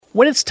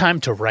When it's time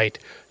to write,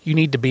 you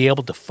need to be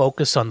able to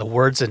focus on the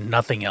words and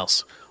nothing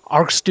else.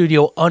 Arc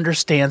Studio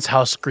understands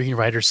how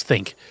screenwriters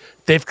think.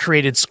 They've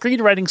created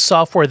screenwriting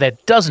software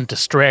that doesn't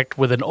distract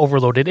with an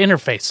overloaded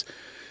interface.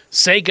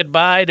 Say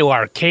goodbye to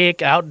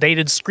archaic,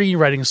 outdated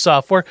screenwriting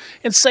software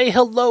and say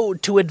hello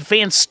to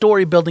advanced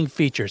story-building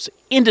features,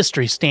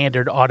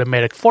 industry-standard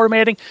automatic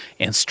formatting,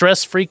 and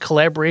stress-free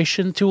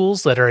collaboration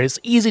tools that are as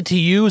easy to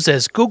use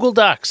as Google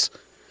Docs.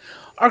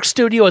 Arc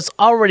Studio is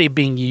already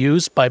being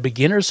used by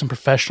beginners and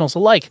professionals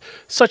alike,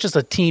 such as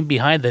the team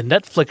behind the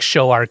Netflix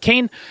show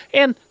Arcane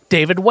and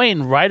David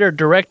Wayne,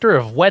 writer-director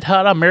of Wet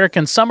Hot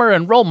American Summer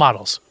and Role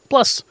Models,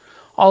 plus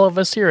all of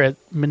us here at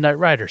Midnight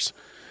Writers.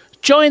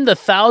 Join the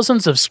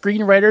thousands of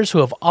screenwriters who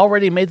have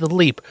already made the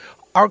leap.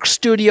 Arc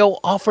Studio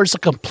offers a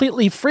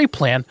completely free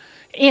plan,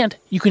 and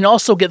you can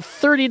also get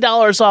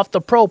 $30 off the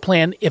pro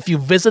plan if you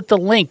visit the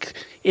link.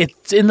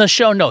 It's in the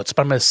show notes,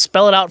 but I'm going to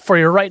spell it out for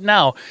you right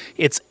now.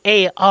 It's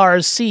arcstud.io,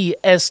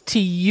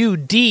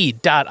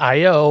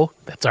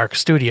 that's Arc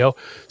Studio,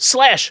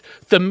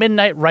 / the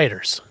Midnight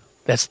Writers.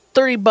 That's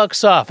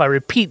 $30 off. I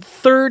repeat,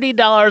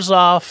 $30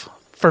 off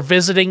for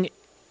visiting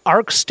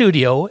Arc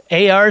Studio,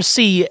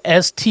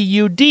 arcstud.io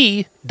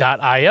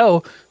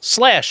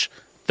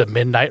 / the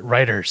Midnight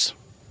Writers.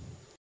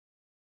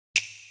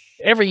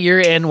 Every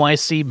year,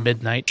 NYC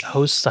Midnight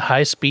hosts a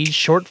high-speed,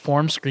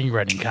 short-form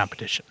screenwriting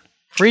competition.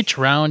 For each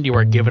round, you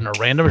are given a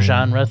random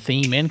genre,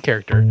 theme, and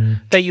character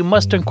that you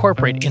must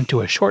incorporate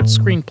into a short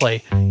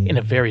screenplay in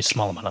a very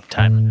small amount of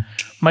time.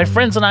 My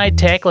friends and I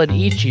tackle it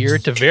each year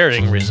to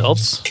varying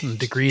results and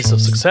degrees of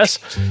success,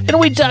 and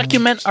we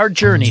document our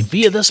journey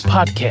via this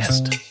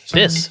podcast.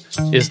 This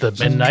is the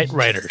Midnight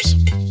Writers.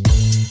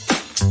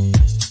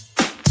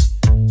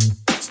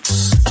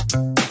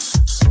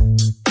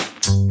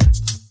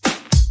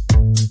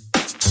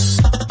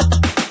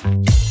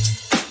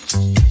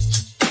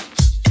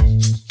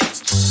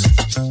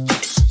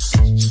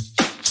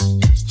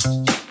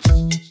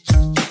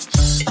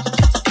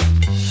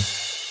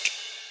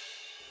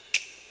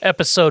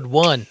 Episode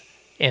 1,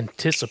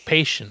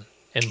 Anticipation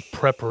and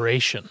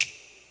Preparation.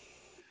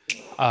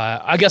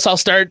 I guess I'll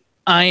start.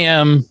 I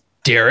am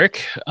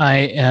Derek. I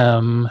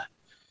am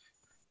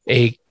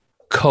a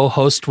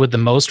co-host with the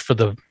most for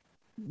the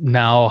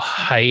now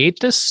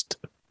hiatus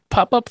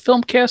pop-up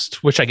filmcast,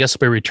 which I guess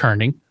will be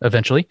returning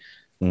eventually.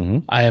 Mm-hmm.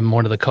 I am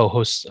one of the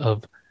co-hosts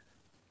of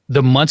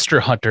the Monster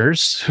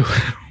Hunters,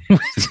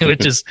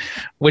 which is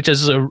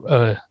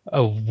a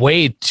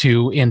way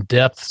too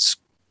in-depth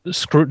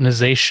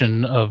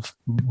scrutinization of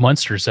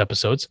Monsters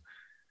episodes.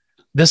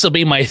 This will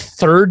be my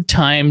third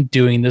time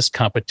doing this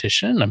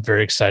competition. I'm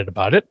very excited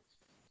about it,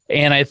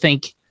 and I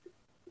think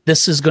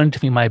this is going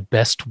to be my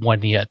best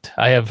one yet.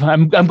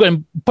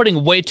 I'm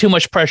putting way too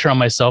much pressure on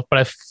myself, but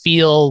I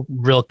feel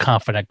real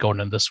confident going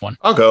into this one.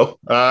 I'll go.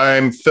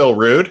 I'm Phil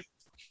Rude.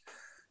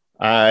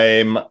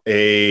 I'm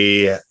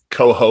a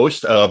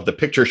co-host of The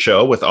Picture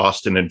Show with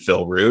Austin and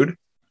Phil Rude,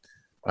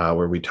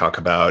 where we talk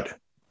about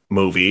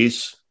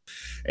movies.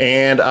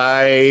 And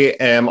I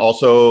am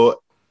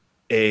also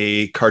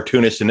a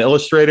cartoonist and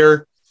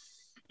illustrator.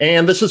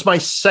 And this is my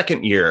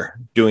second year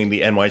doing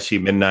the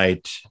NYC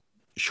Midnight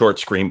Short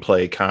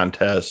Screenplay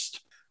Contest.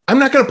 I'm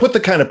not going to put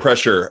the kind of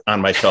pressure on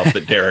myself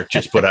that Derek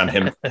just put on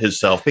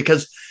himself,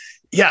 because,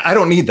 yeah, I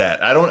don't need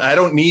that. I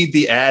don't need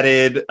the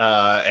added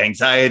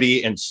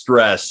anxiety and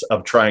stress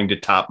of trying to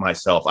top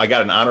myself. I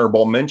got an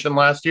honorable mention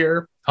last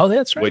year. Oh,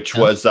 that's right. Which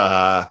was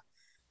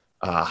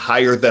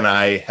higher than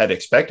I had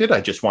expected.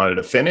 I just wanted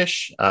to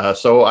finish.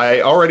 So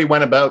I already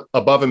went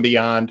above and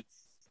beyond,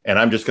 and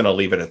I'm just going to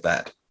leave it at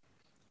that.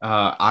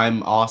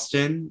 I'm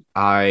Austin.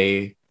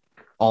 I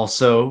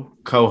also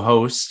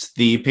co-host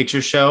The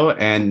Picture Show,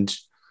 and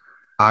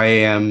I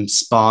am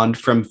spawned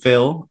from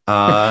Phil.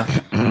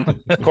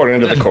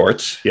 According to the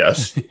courts,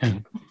 yes.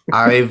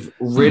 I've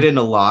written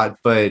a lot,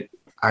 but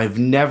I've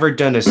never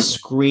done a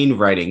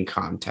screenwriting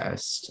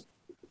contest.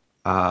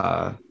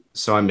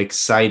 So I'm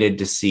excited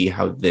to see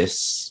how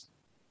this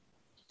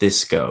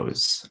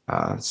goes.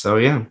 So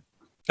yeah.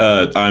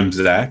 I'm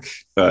Zach.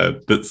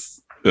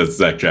 That's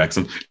Zach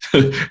Jackson.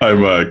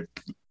 I'm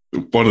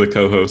one of the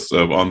co-hosts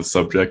of On the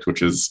Subject,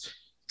 which is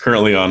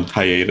currently on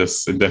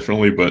hiatus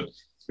indefinitely, but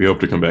we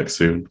hope to come back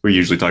soon. We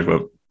usually talk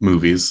about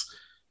movies,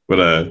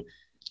 but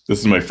this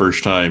is my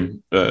first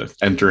time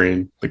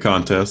entering the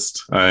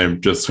contest. I'm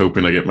just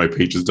hoping I get my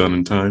pages done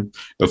in time.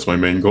 That's my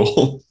main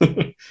goal.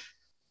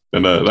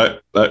 And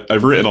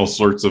I've written all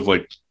sorts of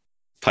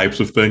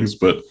types of things,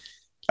 but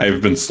I've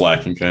been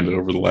slacking kind of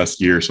over the last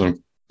year, so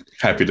I'm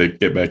happy to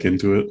get back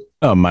into it.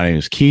 My name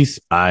is Keith.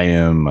 I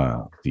am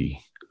the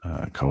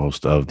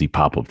co-host of the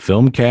Pop-Up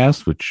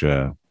Filmcast, which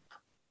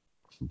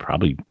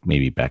probably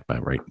maybe back by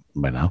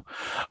now.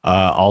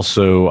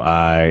 Also,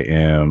 I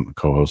am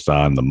co-host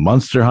on the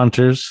Monster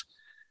Hunters,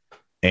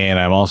 and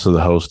I'm also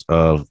the host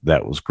of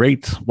That Was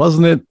Great,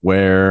 Wasn't It?,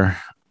 where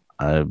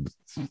I'm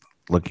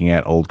looking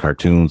at old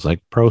cartoons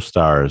like Pro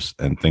Stars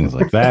and things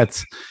like that.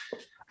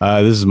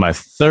 This is my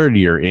third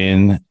year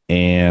in,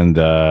 and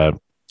I'm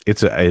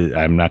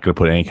not going to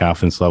put any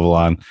confidence level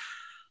on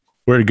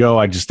where to go.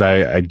 I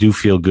do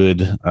feel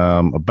good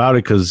about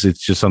it because it's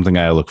just something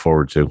I look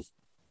forward to.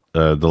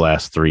 The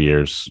last 3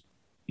 years,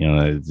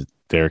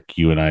 Derek,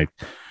 you and I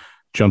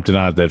jumped in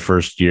on it that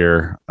first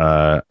year.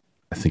 I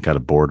think out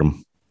of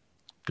boredom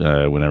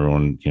when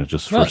everyone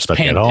just first stuck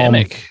at home.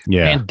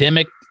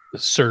 Pandemic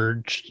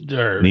surged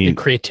in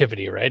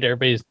creativity, right?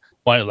 Everybody's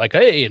like,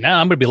 hey, now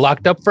I'm going to be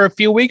locked up for a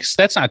few weeks.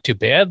 That's not too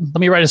bad. Let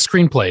me write a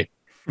screenplay.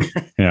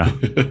 Yeah.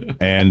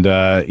 And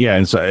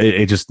and so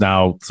it just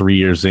now 3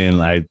 years in,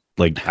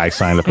 I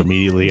signed up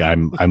immediately.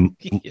 I'm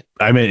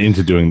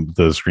into doing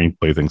the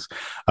screenplay things.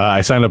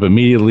 I signed up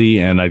immediately,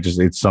 and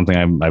it's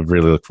something I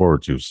really look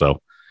forward to.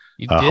 So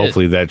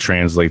hopefully that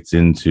translates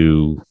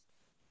into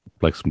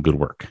like some good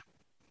work.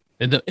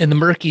 In the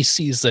murky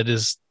seas that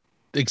is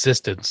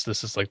existence,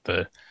 this is like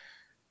the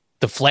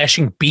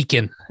flashing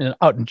beacon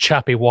out in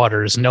choppy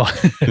waters. No,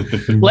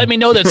 let me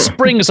know that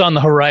spring's on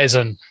the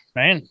horizon.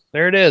 Right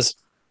there, it is.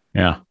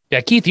 Yeah.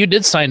 Keith, you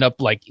did sign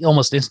up like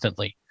almost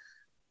instantly.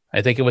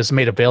 I think it was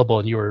made available,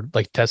 and you were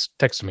like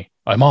texting me.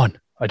 I'm on.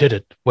 I did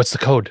it. What's the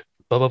code?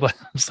 Blah blah blah.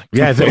 I was like,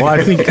 I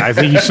think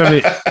you sent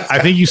me. I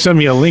think you sent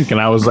me a link,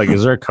 and I was like,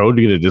 "Is there a code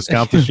to get a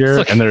discount this year?"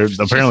 Like, and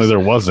apparently there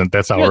wasn't.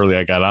 That's how early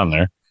I got on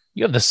there.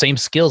 You have the same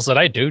skills that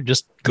I do.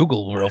 Just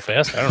Google real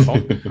fast. I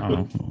don't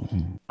know.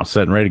 I'm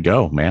set and ready to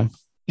go, man.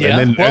 Yeah.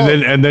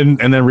 And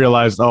then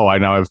realized, I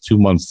now have 2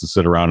 months to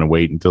sit around and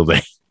wait until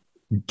they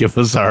give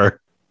us our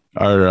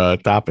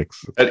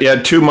topics.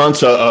 Yeah, 2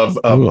 months of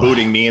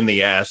booting me in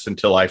the ass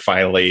until I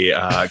finally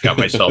got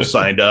myself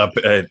signed up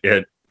at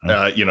the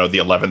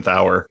 11th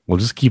hour. We'll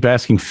just keep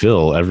asking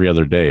Phil every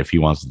other day if he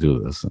wants to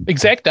do this.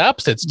 Exact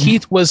opposites.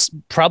 Keith was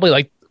probably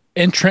like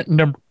entrant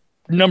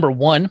number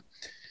one.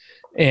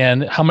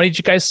 And how many did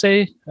you guys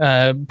say?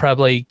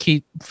 Probably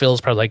Phil's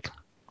probably like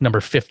number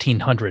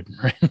 1500.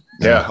 Right?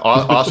 Yeah,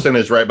 Austin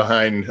is right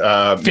behind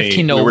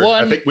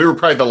 1501. I think we were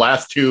probably the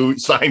last two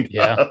signed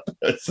up.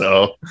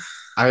 So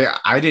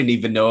I didn't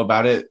even know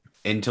about it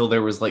until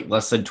there was like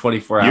less than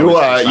 24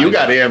 hours. You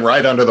got in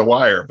right under the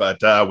wire,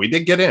 but we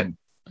did get in.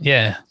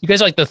 Yeah, you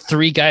guys are like the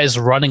three guys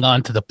running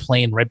onto the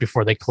plane right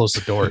before they close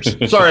the doors.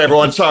 Sorry,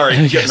 everyone. Sorry,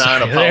 getting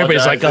on.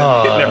 Everybody's like,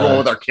 hitting everyone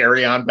with our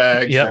carry-on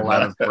bags. Yep. A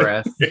lot of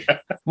breath. Yeah.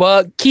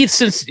 Well, Keith,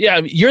 since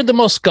you're the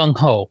most gung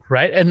ho,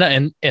 right? And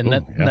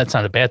that's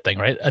not a bad thing,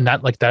 right? And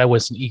not like that I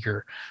wasn't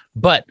eager,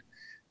 but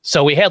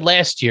so we had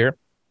last year,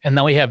 and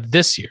now we have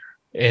this year,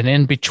 and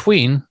in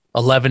between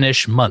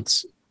 11-ish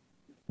months.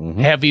 Mm-hmm.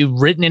 Have you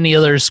written any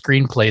other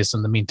screenplays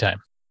in the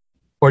meantime?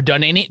 Or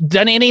done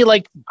any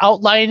like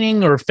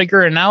outlining or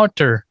figuring out?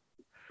 Or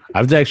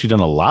I've actually done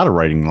a lot of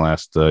writing the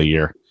last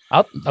year.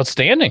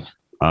 Outstanding.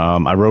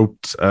 I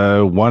wrote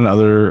one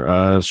other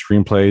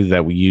screenplay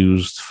that we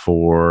used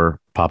for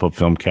Pop-Up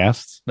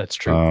Filmcast. That's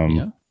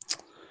true.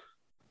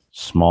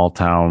 Small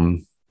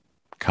Town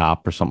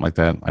Cop or something like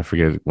that. I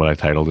forget what I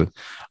titled it.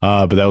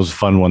 But that was a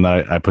fun one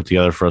that I put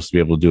together for us to be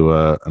able to do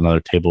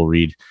another table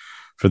read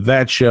for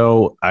that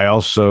show. I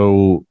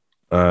also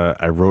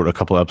I wrote a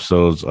couple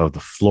episodes of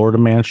the Florida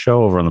Man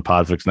Show over on the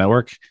Podfix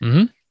Network.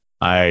 Mm-hmm.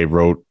 I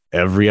wrote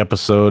every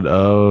episode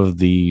of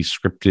the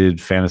Scripted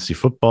Fantasy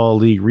Football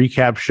League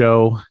recap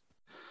show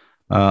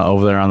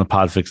over there on the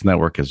Podfix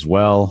Network as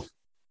well.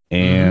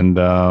 And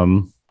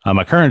on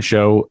my current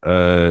show,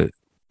 that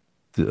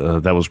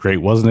was great,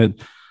 wasn't it?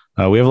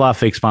 We have a lot of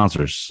fake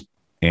sponsors,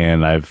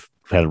 and I've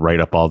had to write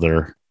up all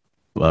their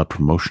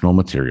promotional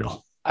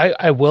material.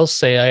 I will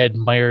say I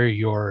admire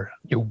your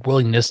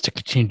willingness to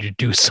continue to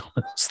do some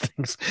of those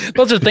things.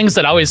 Those are things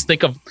that I always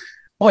think of,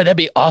 boy, that'd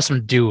be awesome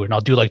to do. And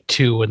I'll do like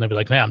two and they'll be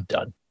like, man, I'm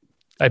done.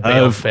 I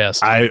bail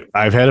fast.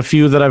 I've had a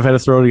few that I've had to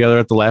throw together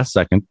at the last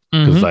second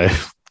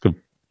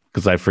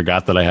because I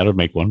forgot that I had to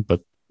make one. But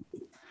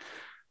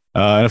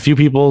and a few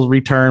people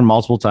return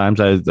multiple times.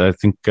 I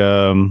think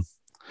at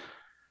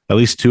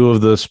least two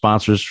of the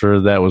sponsors for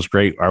that was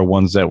great are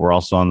ones that were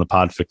also on the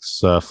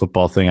Podfix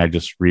football thing. I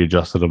just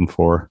readjusted them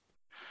for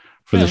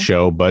the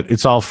show, but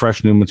it's all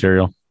fresh new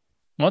material.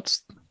 Well,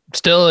 it's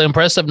still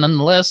impressive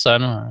nonetheless. I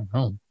don't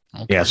know.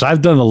 Okay. Yeah, so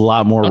I've done a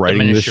lot more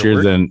writing this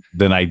year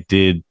than I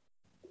did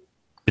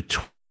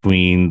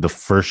between the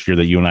first year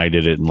that you and I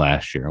did it and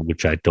last year,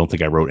 which I don't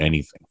think I wrote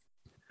anything.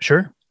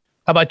 Sure.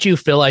 How about you,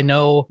 Phil? I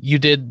know you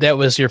did. That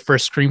was your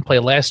first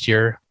screenplay last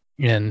year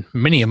in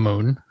many a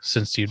moon,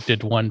 since you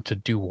did one to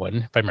do one,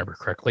 if I remember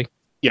correctly.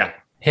 Yeah.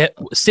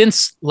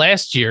 Since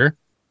last year,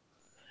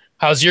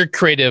 how's your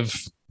creative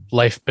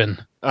life been?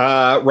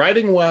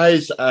 Writing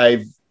wise,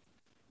 I've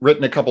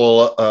written a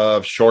couple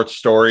of short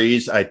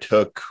stories. I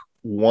took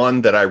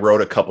one that I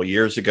wrote a couple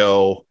years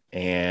ago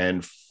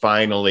and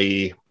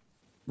finally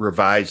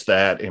revised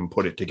that and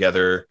put it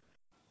together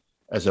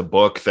as a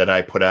book that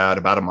I put out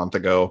about a month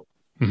ago.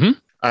 Mm-hmm.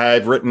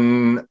 I've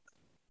written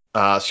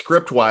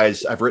script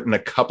wise, I've written a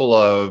couple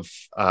of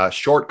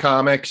short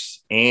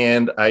comics,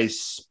 and I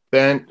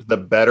spent the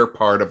better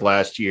part of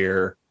last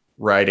year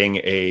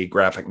writing a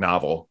graphic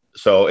novel.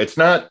 So it's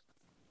not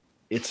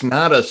a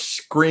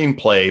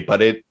screenplay,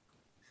 but it,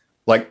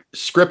 like,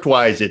 script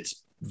wise,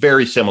 it's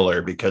very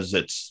similar because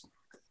it's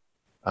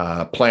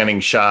planning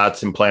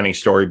shots and planning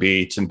story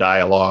beats and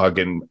dialogue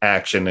and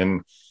action.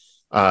 And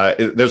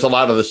there's a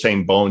lot of the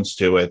same bones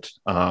to it.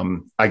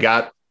 I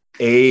got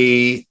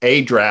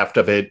a draft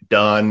of it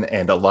done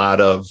and a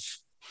lot of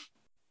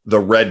the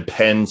red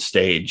pen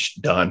stage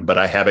done, but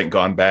I haven't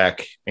gone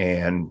back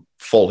and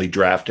fully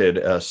drafted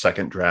a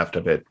second draft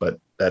of it. But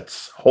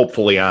that's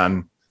hopefully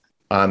on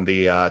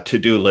the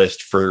to-do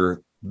list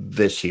for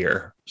this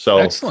year. So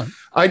Excellent.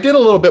 I did a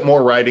little bit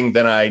more writing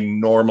than I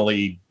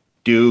normally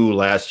do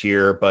last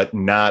year, but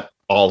not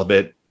all of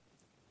it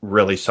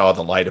really saw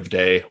the light of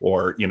day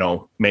or,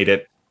 made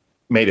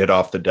it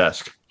off the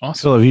desk.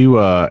 Awesome.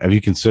 So have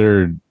you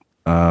considered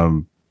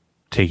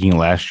taking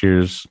last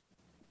year's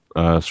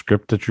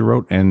script that you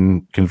wrote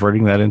and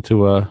converting that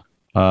into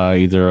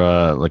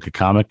either like a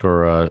comic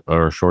or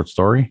a short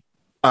story?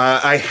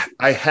 I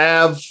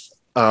have,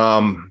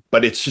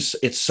 but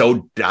it's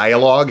so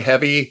dialogue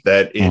heavy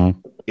that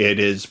it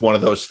is one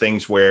of those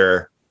things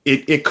where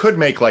it could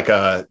make like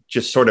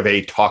just sort of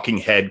a talking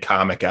head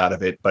comic out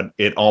of it, but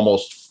it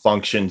almost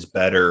functions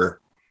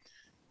better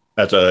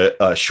as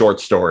a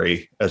short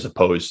story as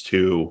opposed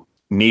to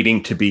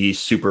needing to be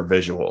super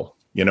visual.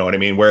 You know what I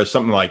mean? Whereas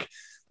something like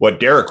what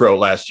Derek wrote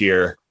last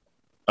year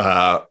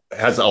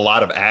has a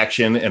lot of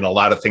action and a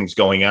lot of things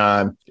going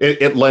on.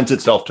 It lends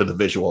itself to the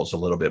visuals a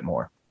little bit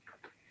more.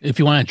 If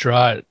you want to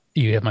draw it,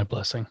 you have my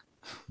blessing.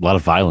 A lot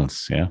of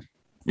violence, yeah.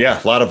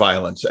 Yeah, a lot of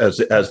violence, as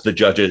the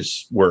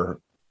judges were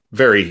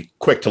very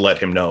quick to let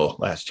him know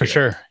last year. For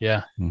sure,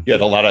 yeah. You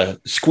had a lot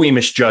of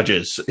squeamish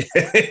judges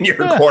in your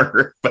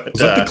corner. But,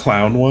 Was that the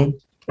clown one?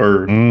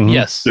 Or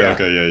Yes. Yeah,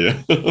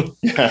 okay, yeah.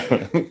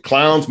 yeah,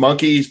 clowns,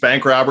 monkeys,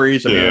 bank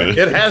robberies. I mean,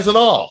 it has it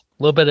all.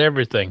 A little bit of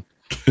everything.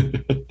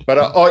 But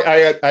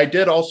I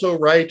did also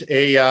write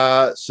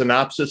a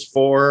synopsis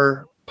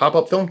for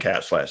Pop-Up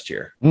Filmcast last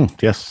year.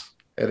 Yes.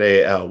 At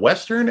a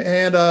Western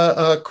and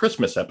a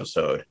Christmas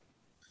episode.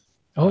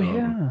 Oh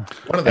yeah.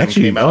 One of them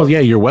came out. Oh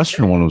yeah, your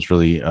Western one was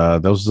really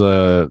that was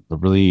the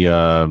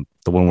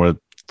one where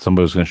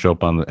somebody was going to show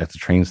up at the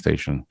train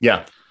station.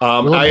 Yeah.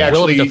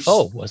 Willem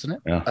Dafoe, wasn't it?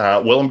 Yeah.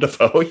 Willem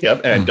Dafoe,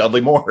 yep, and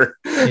Dudley Moore.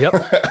 Yep.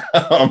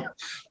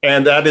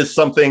 And that is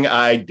something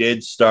I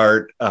did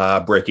start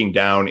breaking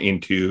down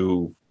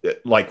into,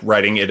 like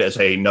writing it as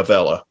a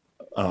novella.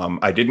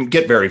 I didn't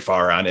get very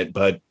far on it,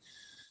 but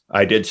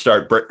I did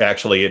start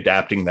actually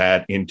adapting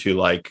that into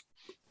like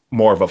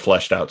more of a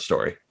fleshed out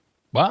story.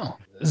 Wow.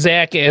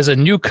 Zach, as a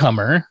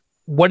newcomer,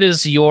 what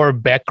is your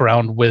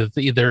background with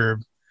either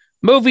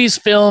movies,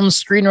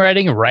 films,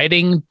 screenwriting,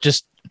 writing,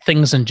 just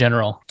things in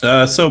general?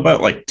 So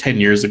about like 10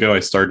 years ago, I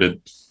started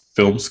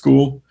film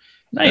school.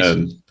 Nice.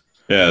 And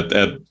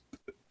at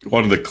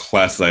one of the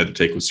classes I had to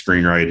take was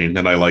screenwriting,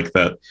 and I like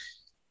that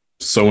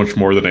so much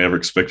more than I ever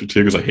expected to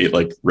because I hate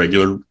like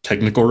regular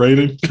technical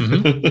writing.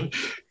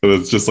 But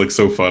it's just like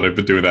so fun. I've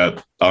been doing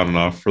that on and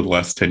off for the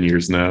last 10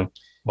 years now.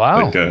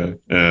 Wow.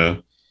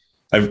 Like,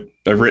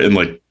 I've written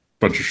like a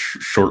bunch of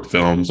short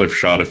films. I've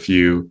shot a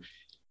few.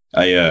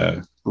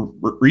 I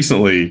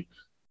recently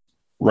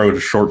wrote a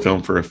short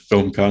film for a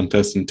film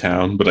contest in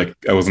town, but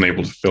I wasn't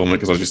able to film it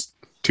because I was just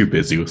too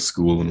busy with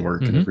school and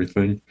work and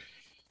everything.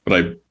 But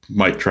I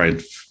might try and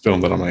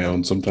film that on my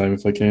own sometime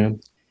if I can.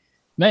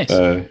 Nice.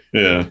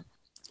 Yeah.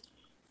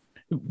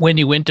 When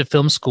you went to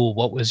film school,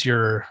 what was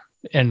your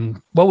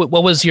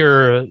what was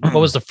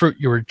the fruit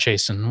you were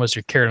chasing? What was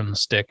your carrot on the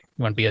stick?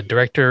 You want to be a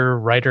director,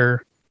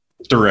 writer?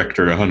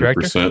 Director,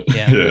 100%.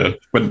 Yeah.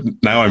 But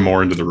now I'm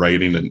more into the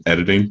writing and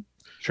editing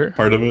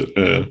part of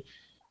it.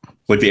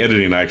 Like the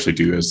editing I actually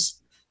do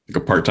as like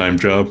a part-time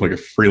job, like a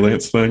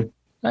freelance thing.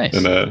 Nice.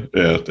 And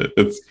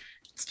it's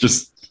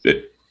just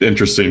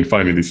interesting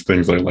finding these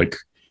things I like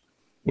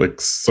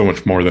so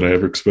much more than I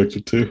ever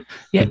expected to.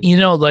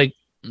 Yeah, like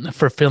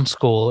for film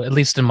school, at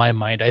least in my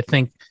mind, I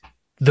think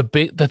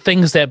the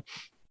things that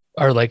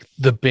are like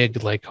the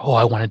big, like, oh,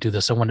 I want to do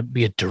this. I want to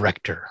be a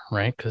director,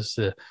 right? Because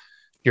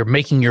you're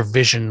making your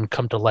vision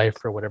come to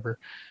life or whatever.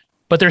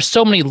 But there's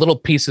so many little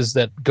pieces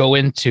that go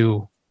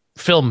into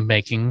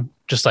filmmaking,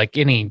 just like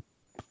any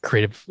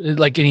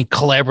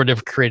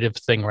collaborative creative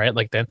thing, right?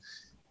 Like that.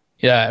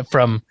 Yeah,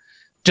 from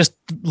just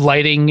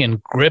lighting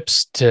and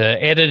grips to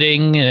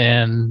editing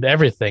and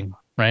everything,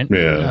 right?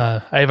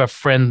 Yeah. I have a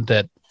friend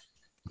that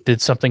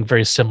did something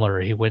very similar.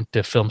 He went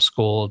to film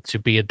school to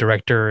be a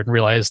director and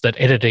realized that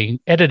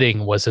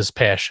editing was his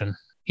passion.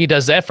 He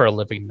does that for a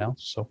living now.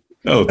 So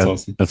that's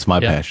awesome. That's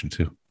my passion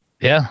too.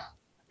 Yeah.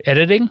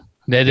 Editing?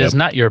 That is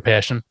not your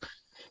passion.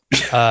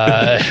 And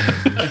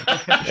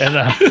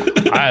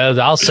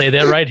I'll say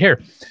that right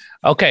here.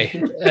 Okay.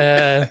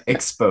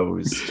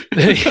 Exposed.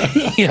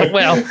 Yeah,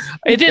 well,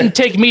 it didn't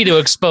take me to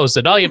expose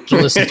it. All you have to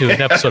listen to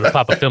an episode of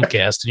Pop-Up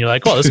Filmcast, and you're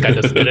like, oh, this guy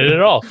doesn't get it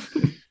at all.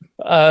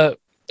 All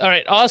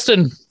right,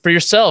 Austin, for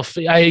yourself,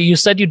 you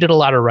said you did a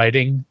lot of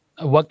writing.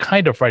 What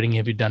kind of writing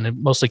have you done?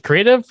 Mostly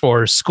creative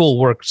or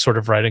schoolwork sort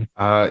of writing?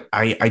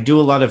 I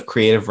do a lot of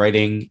creative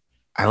writing.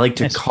 I like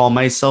to call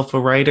myself a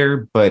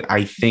writer, but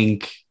I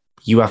think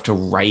you have to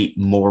write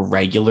more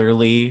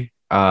regularly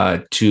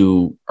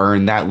to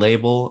earn that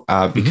label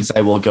because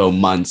I will go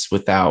months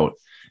without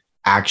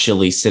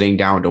actually sitting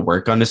down to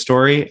work on a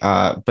story.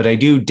 But I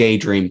do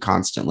daydream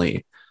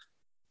constantly.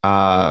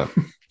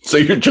 So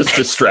you're just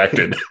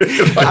distracted.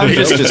 I'm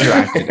just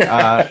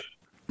distracted.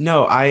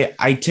 No,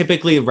 I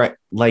typically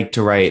like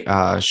to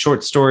write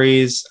short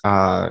stories,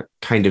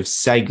 kind of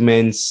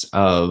segments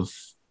of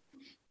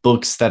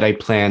books that I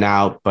plan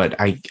out, but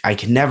I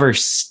can never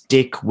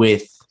stick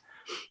with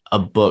a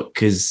book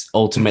because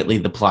ultimately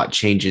the plot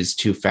changes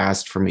too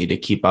fast for me to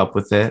keep up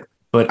with it.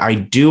 But I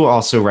do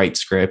also write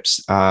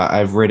scripts.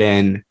 I've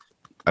written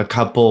a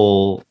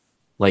couple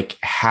like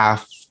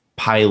half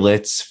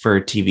pilots for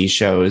TV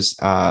shows,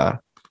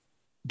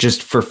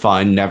 just for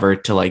fun, never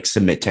to like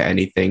submit to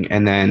anything.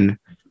 And then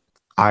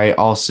I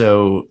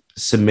also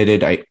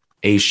submitted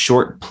a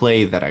short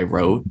play that I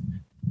wrote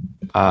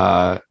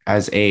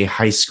as a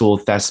high school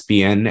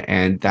thespian,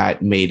 and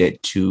that made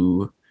it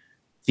to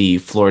the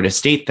Florida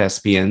State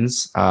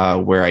Thespians,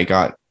 where I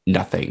got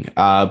nothing.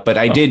 But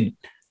I did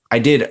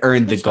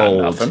earn the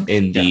gold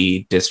in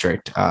the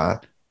district. So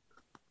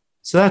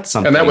that's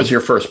something. And that was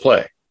your first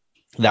play.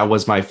 That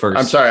was my first.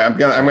 I'm sorry. I'm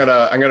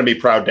gonna be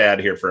proud dad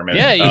here for a minute.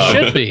 Yeah, you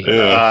should be.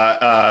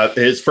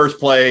 His first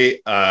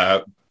play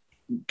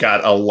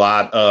got a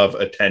lot of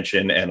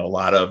attention and a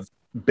lot of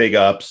big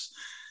ups,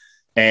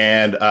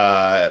 and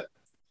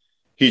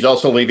he's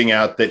also leaving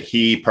out that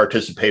he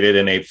participated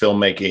in a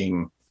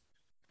filmmaking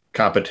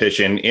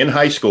competition in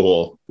high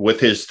school with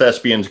his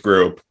thespians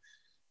group.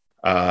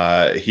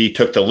 He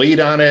took the lead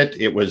on it.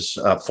 It was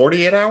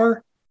 48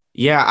 hour.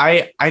 Yeah,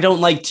 I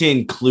don't like to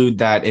include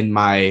that in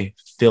my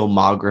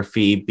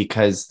filmography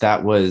because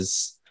that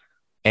was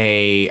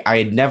I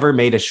had never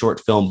made a short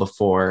film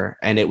before,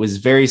 and it was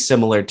very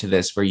similar to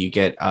this where you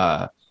get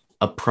a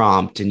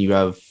prompt and you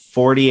have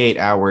 48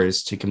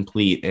 hours to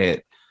complete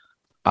it.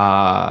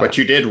 But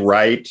you did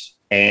write,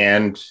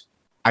 and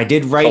I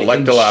did write,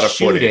 collect a lot of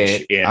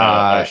footage in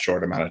a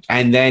short amount of time.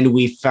 And then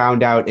we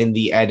found out in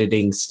the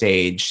editing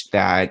stage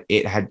that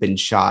it had been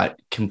shot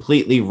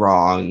completely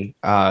wrong,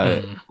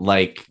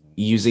 like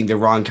using the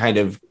wrong kind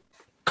of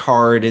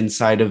card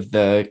inside of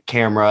the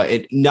camera.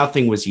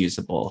 Nothing was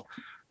usable.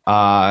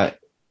 And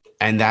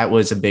that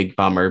was a big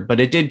bummer,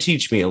 but it did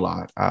teach me a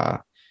lot.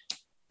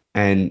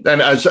 And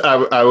as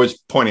I was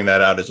pointing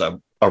that out as a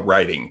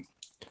writing,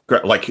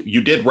 like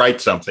you did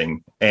write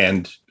something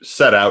and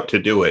set out to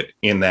do it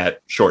in that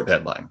short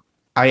deadline.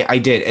 I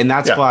did. And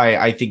that's why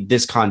I think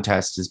this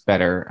contest is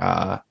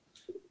better.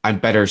 I'm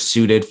better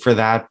suited for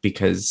that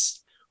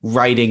because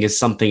writing is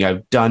something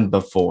I've done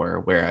before,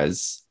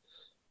 whereas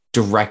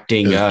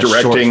directing a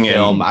short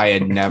film, I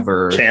had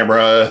never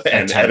camera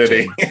and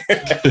attempted.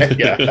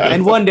 Editing.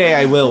 And one day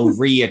I will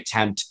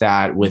reattempt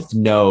that with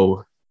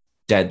no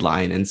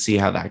deadline and see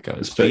how that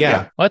goes. But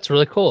well, that's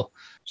really cool.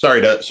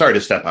 Sorry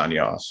to step on you,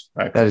 Oz.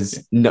 That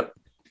is no.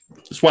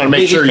 Just want to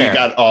make sure you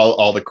got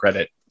all the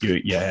credit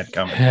you had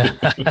coming.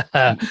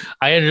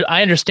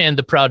 I understand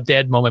the proud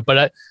dad moment,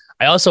 but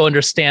I also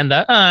understand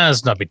that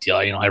it's no big deal.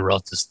 I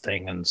wrote this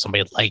thing and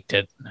somebody liked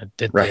it. And I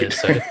did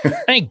this. I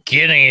didn't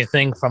get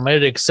anything from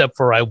it except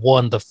for I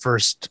won the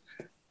first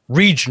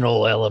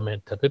regional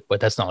element of it, but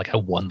that's not like I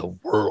won the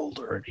world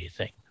or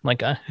anything.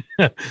 Like I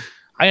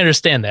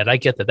understand that. I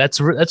get that. That's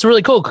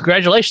really cool.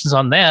 Congratulations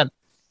on that.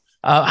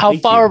 How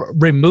far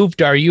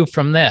removed are you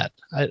from that?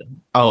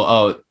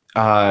 That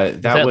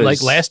was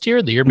like last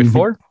year, the year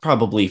before?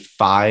 Probably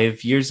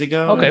 5 years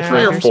ago. Okay,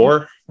 3 or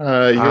 4.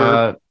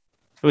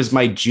 It was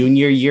my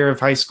junior year of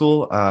high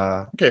school.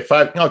 5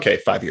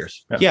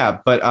 years. Yeah,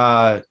 but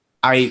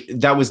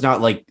that was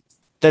not like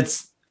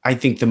that's I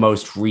think the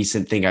most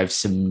recent thing I've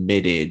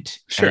submitted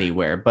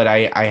anywhere, but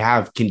I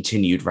have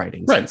continued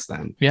writing since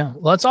then. Yeah,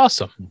 well, that's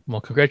awesome.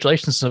 Well,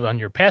 congratulations on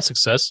your past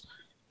success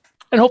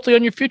and hopefully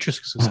on your future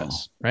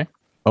success, right?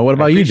 Oh, what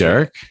about you,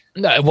 Derek?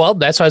 Well,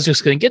 that's what I was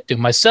just going to get to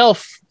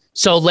myself.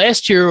 So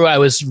last year I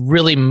was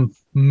really,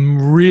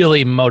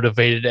 really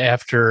motivated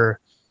after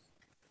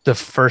the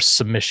first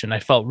submission. I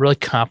felt really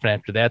confident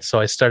after that. So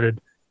I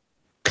started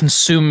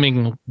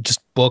consuming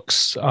just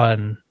books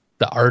on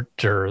the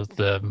art or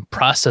the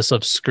process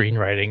of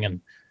screenwriting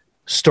and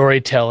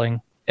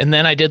storytelling. And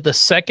then I did the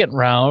second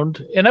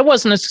round, and I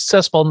wasn't as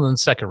successful in the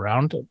second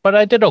round, but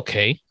I did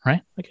okay,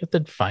 right? Like I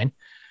did fine.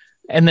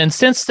 And then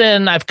since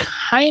then, I've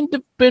kind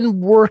of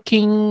been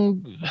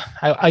working.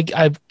 I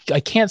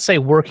can't say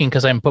working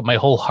because I haven't put my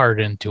whole heart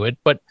into it,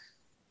 but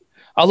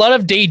a lot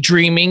of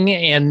daydreaming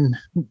and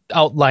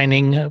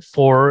outlining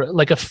for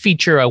like a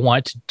feature I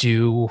want to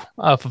do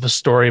off of a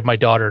story my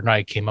daughter and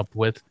I came up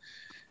with.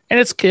 And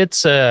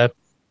it's I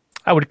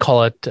would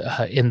call it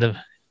in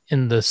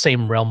the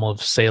same realm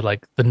of, say,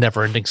 like The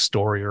Never-Ending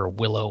Story or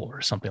Willow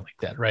or something like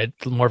that, right?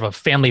 More of a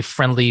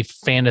family-friendly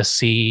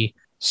fantasy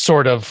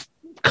sort of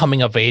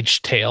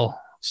coming-of-age tale.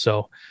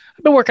 So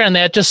I've been working on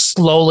that just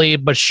slowly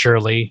but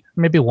surely.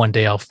 Maybe one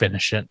day I'll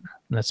finish it.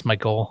 And that's my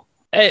goal.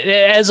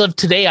 As of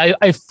today,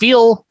 I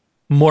feel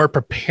more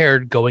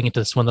prepared going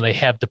into this one than I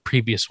have the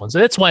previous ones.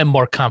 And that's why I'm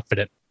more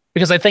confident,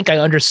 because I think I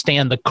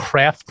understand the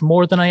craft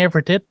more than I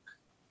ever did.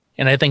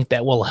 And I think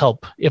that will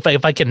help if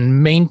I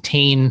can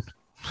maintain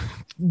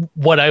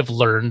what I've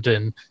learned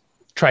and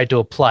try to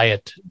apply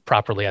it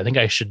properly. I think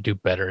I should do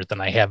better than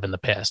I have in the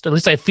past. At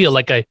least I feel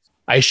like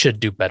I should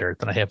do better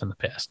than I have in the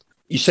past.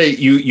 You say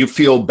you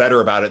feel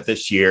better about it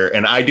this year,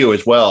 and I do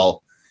as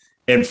well.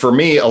 And for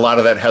me, a lot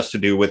of that has to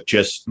do with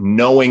just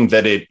knowing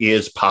that it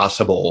is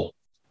possible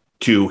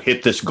to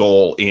hit this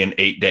goal in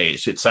 8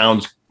 days. It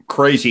sounds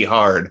crazy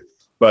hard,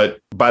 but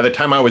by the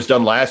time I was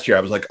done last year, I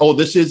was like, oh,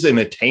 this is an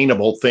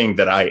attainable thing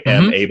that I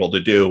am able to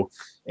do.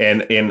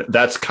 And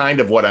that's kind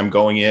of what I'm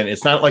going in.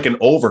 It's not like an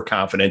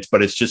overconfidence,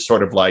 but it's just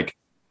sort of like,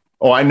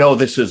 oh, I know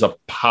this is a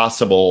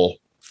possible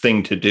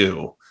thing to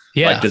do.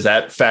 Yeah. Like, does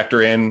that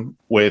factor in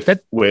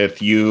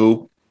with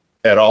you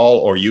at all,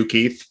 or you,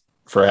 Keith,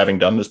 for having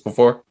done this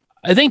before?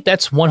 I think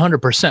that's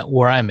 100%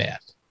 where I'm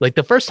at. Like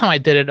the first time I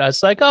did it, I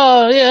was like,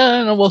 oh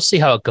yeah, we'll see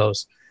how it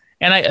goes.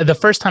 And the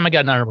first time I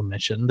got an honorable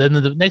mention, then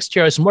the next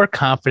year I was more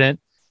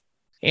confident,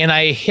 and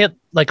I hit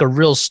like a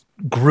real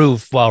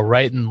groove while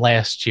writing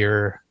last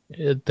year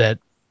that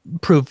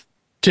proved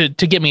to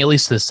get me at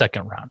least to the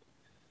second round.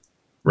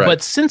 Right.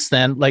 But since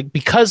then, like,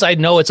 because I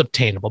know it's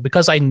obtainable,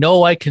 because I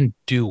know I can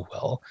do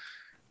well,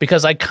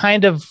 because I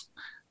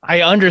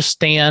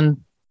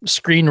understand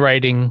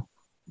screenwriting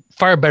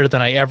far better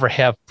than I ever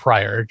have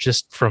prior,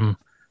 just from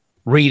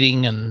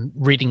reading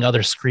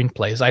other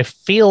screenplays. I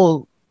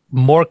feel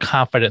more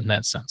confident in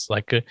that sense.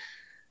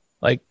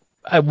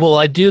 Will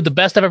I do the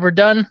best I've ever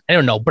done? I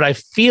don't know, but I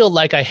feel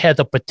like I had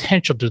the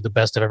potential to do the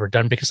best I've ever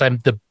done because I'm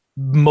the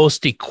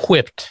most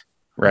equipped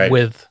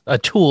with a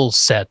tool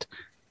set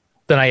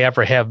than I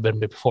ever have been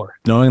before.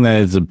 Knowing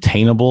that it's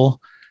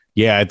obtainable.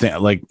 Yeah. I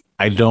think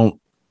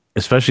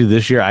especially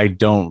this year, I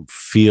don't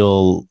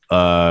feel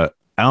a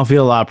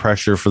lot of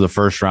pressure for the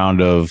first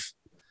round of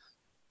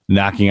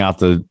knocking out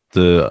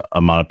the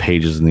amount of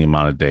pages and the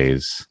amount of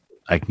days.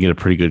 I can get a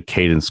pretty good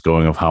cadence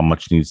going of how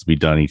much needs to be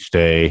done each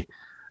day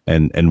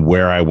and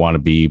where I want to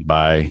be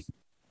by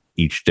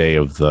each day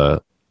of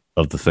the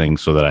thing,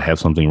 so that I have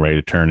something ready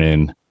to turn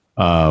in,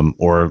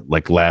 or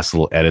like last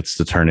little edits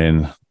to turn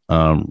in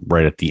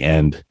right at the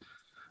end,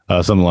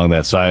 something along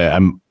that. So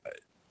I'm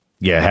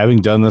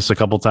having done this a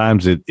couple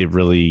times, it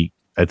really,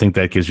 I think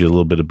that gives you a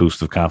little bit of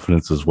boost of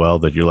confidence as well,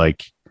 that you're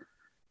like, I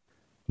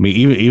mean,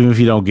 even if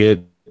you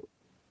don't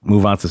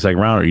move on to the second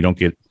round, or you don't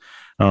get,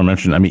 I don't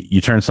mention, I mean, you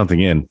turn something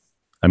in.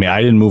 I mean,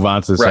 I didn't move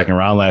on to the second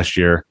round last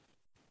year,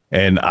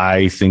 and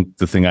I think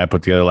the thing I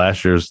put together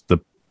last year is the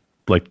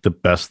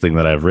best thing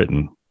that I've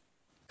written,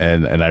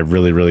 and I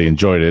really, really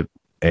enjoyed it.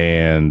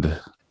 And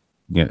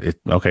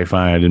okay,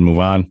 fine, I didn't move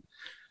on.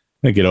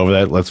 I get over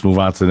that. Let's move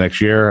on to the next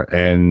year,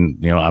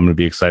 and I'm going to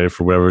be excited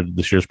for whatever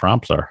this year's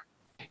prompts are.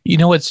 You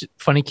know what's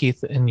funny,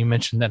 Keith, and you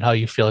mentioned that how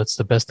you feel it's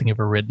the best thing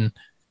ever written,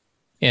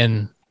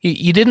 and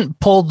you didn't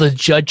pull the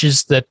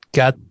judges that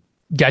got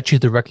you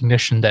the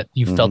recognition that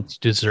you felt you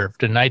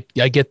deserved, and I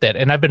get that.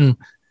 And I've been,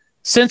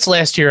 since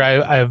last year,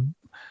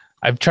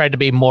 I've tried to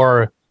be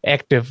more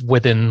active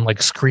within like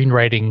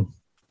screenwriting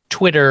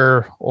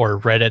Twitter or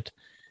Reddit,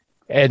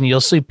 and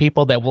you'll see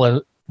people that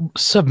will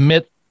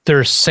submit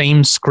their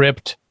same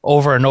script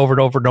over and over and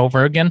over and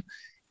over again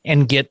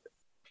and get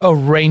a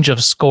range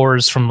of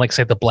scores from, like,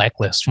 say, the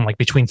Blacklist, from like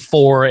between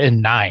 4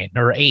 and 9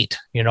 or 8.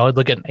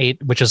 Look at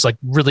 8, which is like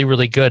really,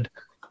 really good.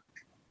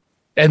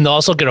 And they'll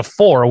also get a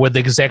 4 with the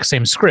exact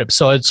same script.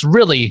 So it's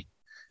really,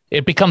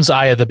 it becomes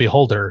eye of the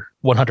beholder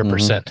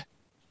 100%.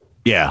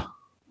 Yeah.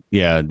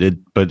 Yeah.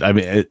 But I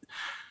mean,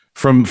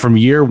 from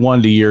year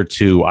 1 to year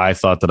 2, I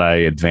thought that I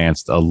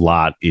advanced a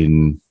lot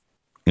in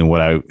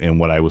what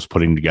I was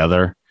putting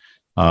together,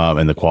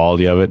 and the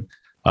quality of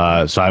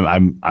it. So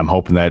I'm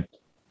hoping that,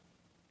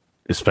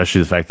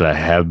 especially the fact that I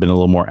have been a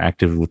little more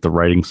active with the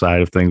writing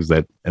side of things,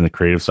 and the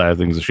creative side of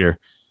things this year,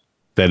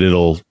 that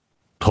it'll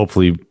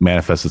hopefully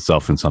manifest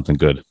itself in something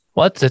good.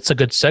 Well, that's a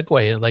good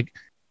segue. Like,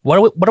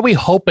 what are we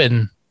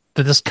hoping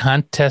that this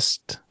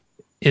contest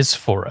is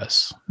for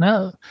us?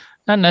 No,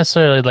 not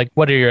necessarily like,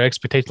 what are your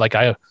expectations? Like,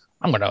 I'm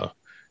going to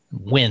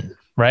win,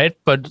 right?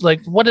 But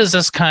like, what is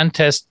this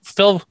contest?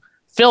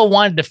 Phil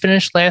wanted to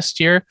finish last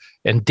year,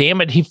 and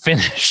damn it, he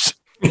finished.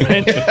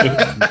 Right?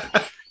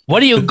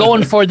 What are you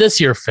going for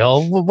this year,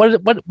 Phil?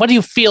 What do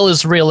you feel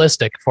is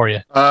realistic for you?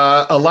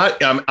 A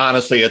lot.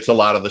 Honestly, it's a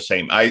lot of the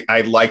same.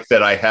 I like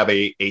that I have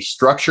a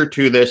structure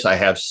to this. I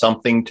have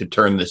something to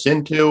turn this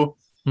into,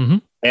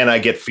 and I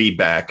get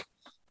feedback.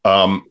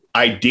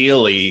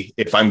 Ideally,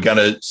 if I'm going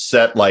to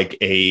set like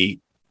a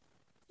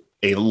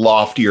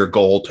loftier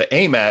goal to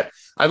aim at,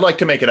 I'd like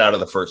to make it out of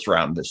the first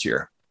round this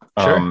year.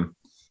 Sure.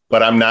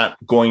 But I'm not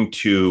going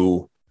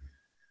to.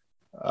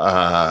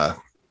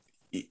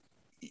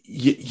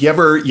 You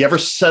ever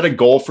set a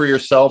goal for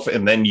yourself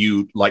and then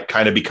you like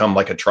kind of become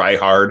like a try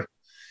hard,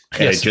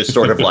 and It just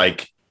sort of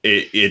like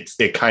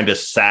it kind of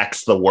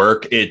sacks the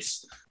work.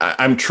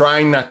 I'm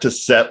trying not to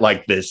set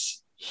like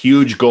this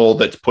huge goal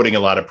that's putting a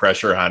lot of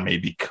pressure on me,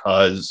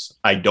 because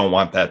I don't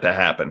want that to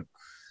happen.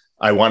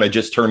 I want to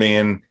just turn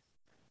in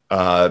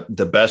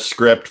the best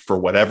script for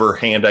whatever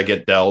hand I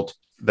get dealt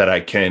that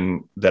I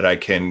can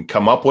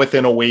come up with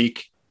in a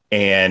week,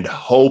 and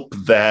hope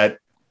that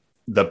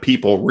the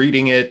people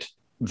reading it,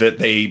 that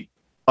they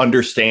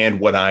understand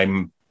what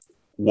I'm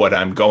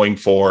going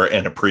for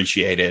and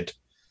appreciate it.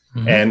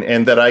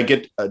 And that I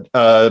get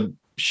a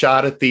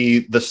shot at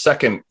the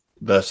second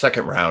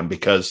round,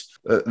 because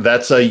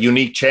that's a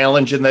unique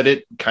challenge in that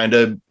it kind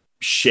of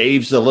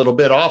shaves a little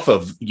bit off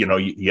of, you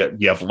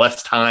have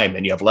less time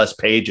and you have less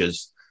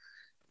pages,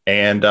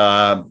 and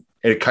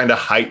it kind of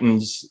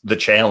heightens the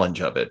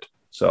challenge of it.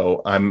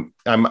 So I'm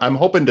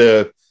hoping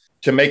to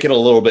make it a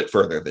little bit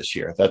further this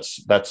year.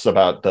 That's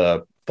about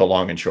the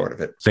long and short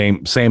of it.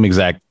 Same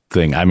exact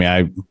thing. I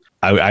mean,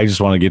 I just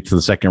want to get to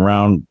the second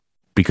round,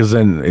 because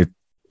then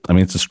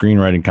it's a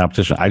screenwriting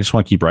competition. I just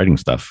want to keep writing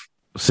stuff.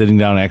 Sitting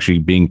down and actually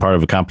being part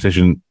of a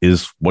competition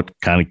is what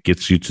kind of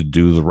gets you to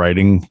do the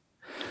writing.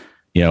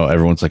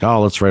 Everyone's like,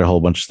 oh, let's write a whole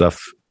bunch of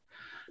stuff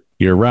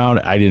year round.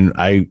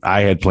 I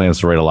had plans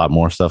to write a lot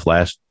more stuff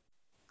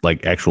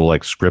actual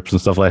scripts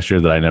and stuff last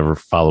year that I never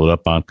followed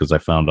up on because I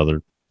found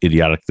other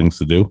idiotic things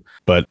to do.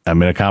 But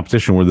I'm in a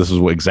competition where this is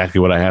exactly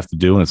what I have to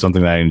do, and it's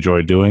something that I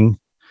enjoy doing.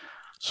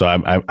 So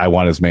I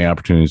want as many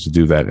opportunities to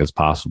do that as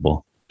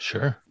possible.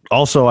 Sure.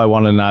 Also, I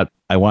want to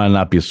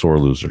not be a sore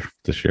loser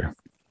this year.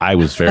 I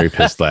was very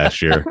pissed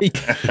last year,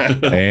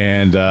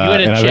 and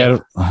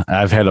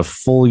I've had a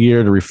full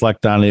year to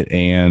reflect on it,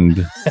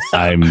 and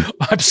I'm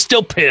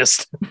still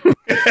pissed.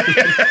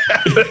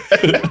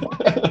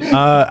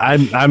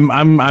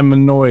 I'm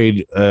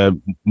annoyed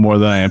more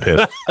than I am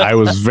pissed. I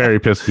was very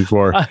pissed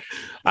before.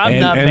 I'm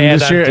not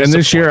mad.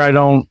 This year I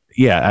don't.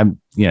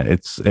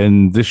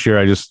 This year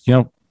I just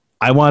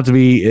I want it to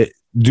be.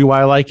 Do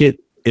I like it?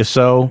 If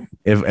so,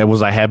 if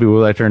was I happy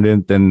with what I turned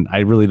in, then I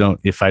really don't.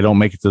 If I don't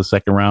make it to the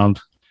second round,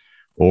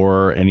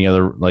 or any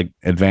other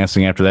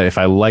advancing after that, if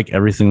I like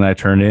everything that I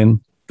turn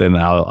in, then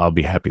I'll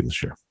be happy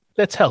this year.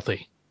 That's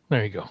healthy.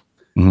 There you go.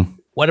 Mm-hmm.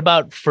 What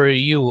about for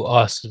you,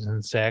 Austin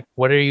and Zach?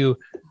 What are you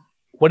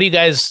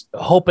guys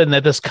hoping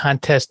that this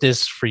contest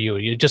is for you? Are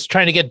you just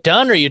trying to get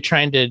done, or are you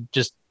trying to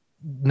just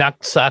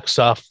knock socks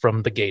off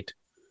from the gate?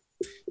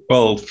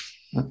 Well,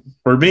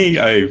 for me,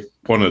 I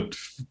want to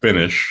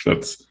finish.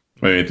 That's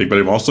my main thing. But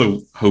I'm also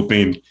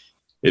hoping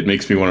it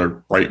makes me want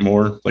to write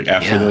more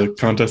after the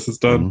contest is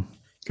done.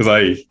 Because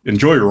I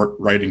enjoy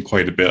writing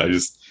quite a bit. I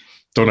just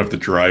don't have to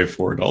drive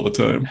for it all the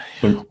time.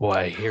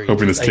 I hear you.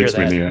 Hoping this kicks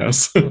me in the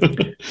ass.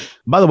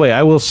 By the way,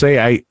 I will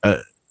say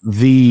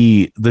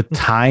the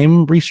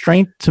time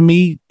restraint to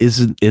me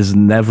is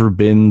never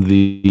been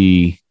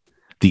the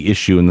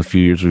issue in the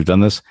few years we've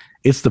done this.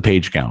 It's the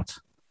page count.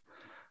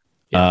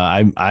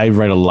 Yeah. I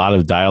write a lot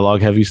of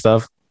dialogue heavy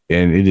stuff,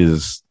 and it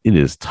is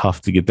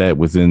tough to get that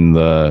within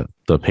the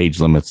page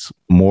limits,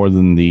 more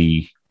than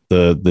the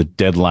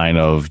deadline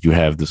of you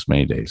have this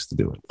many days to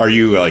do it. Are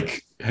you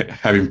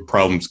having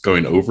problems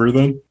going over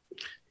then?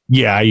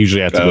 Yeah, I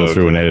usually have to go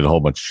through and edit a whole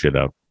bunch of shit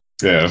out.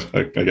 Yeah,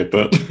 I get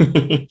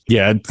that.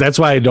 Yeah, that's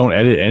why I don't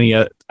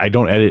edit I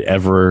don't edit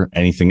ever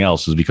anything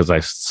else, is because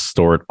I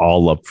store it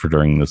all up for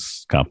during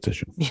this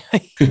competition.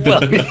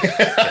 Well, you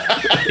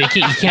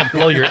can't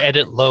blow your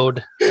edit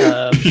load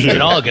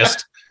in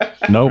August.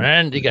 Nope.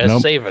 And you gotta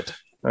save it.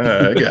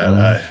 I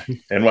got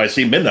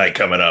NYC Midnight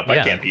coming up. Yeah,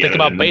 I can't be think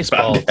about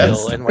baseball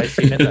till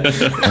NYC Midnight.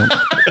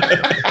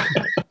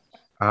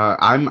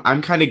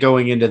 I'm kind of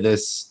going into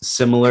this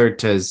similar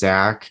to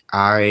Zach.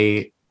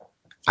 I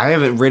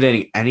haven't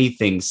written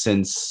anything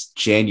since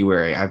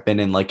January. I've been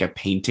in a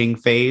painting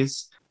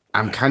phase.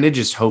 I'm kind of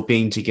just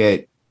hoping to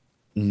get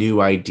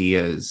new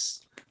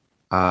ideas,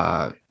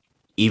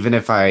 even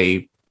if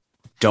I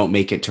don't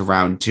make it to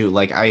round 2.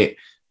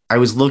 I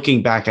was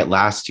looking back at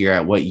last year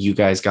at what you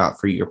guys got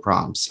for your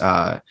prompts.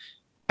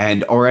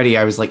 And already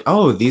I was like,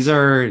 oh, these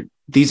are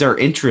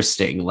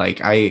interesting.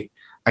 I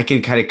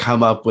can kind of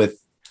come up with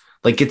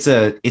it's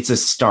a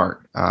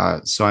start.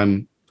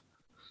 So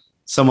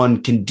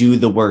someone can do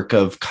the work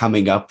of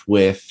coming up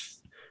with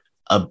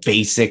a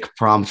basic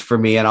prompt for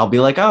me, and I'll be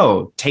like,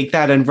 oh, take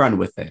that and run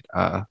with it.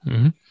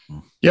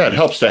 Yeah, it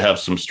helps to have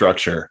some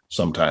structure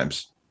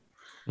sometimes.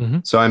 Mm-hmm.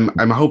 So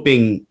I'm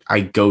hoping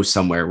I go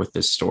somewhere with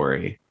this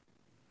story,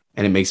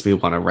 and it makes me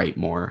want to write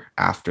more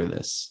after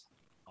this.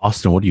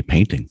 Austin, what are you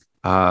painting?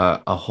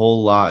 A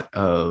whole lot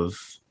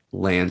of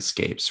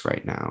landscapes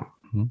right now.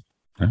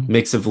 Mm-hmm.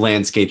 Mix of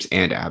landscapes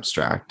and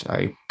abstract.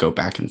 I go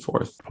back and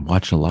forth. I'm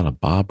watching a lot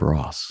of Bob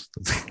Ross.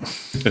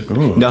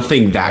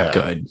 Nothing that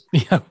good.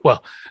 Yeah,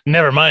 well,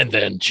 never mind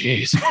then.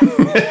 Jeez.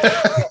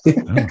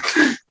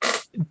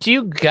 Do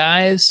you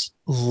guys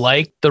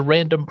like the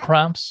random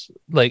prompts?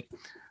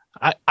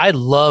 I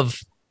love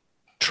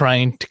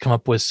trying to come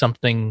up with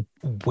something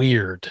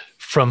weird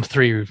from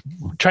 3,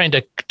 trying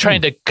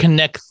to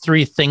connect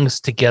 3 things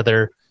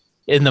together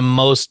in the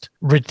most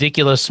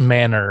ridiculous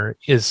manner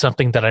is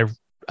something that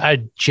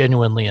I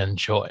genuinely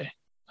enjoy.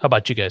 How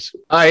about you guys?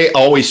 I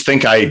always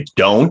think I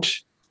don't,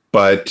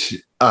 but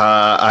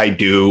I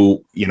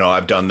do.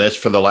 I've done this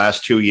for the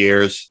last 2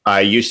 years.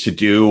 I used to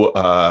do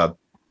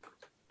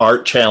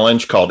art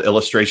challenge called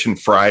Illustration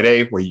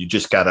Friday, where you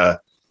just got a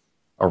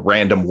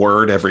random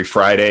word every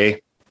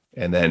Friday.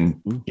 And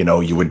then,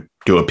 you would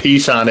do a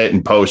piece on it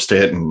and post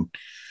it. And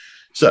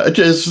so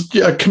just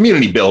a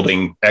community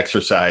building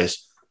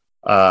exercise.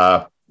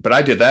 But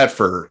I did that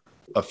for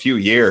a few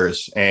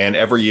years, and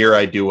every year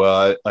I do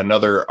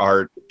another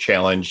art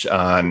challenge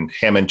on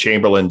Hammond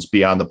Chamberlain's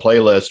Beyond the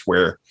Playlist,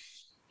 where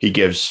he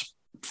gives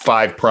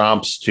 5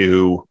 prompts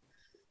to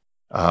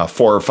 4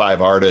 or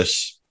 5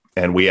 artists,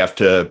 and we have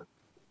to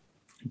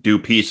do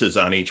pieces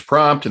on each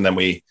prompt, and then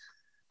we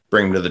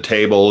bring them to the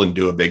table and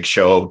do a big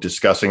show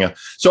discussing it.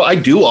 So I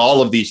do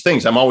all of these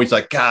things. I'm always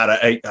like,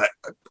 God,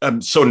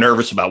 I'm so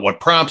nervous about what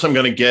prompts I'm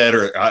going to get,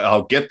 or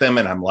I'll get them,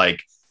 and I'm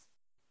like,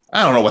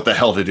 I don't know what the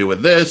hell to do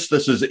with this.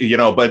 This is,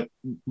 but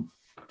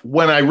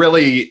when I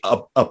really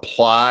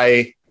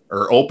apply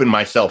or open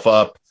myself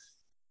up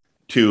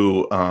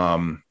to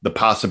the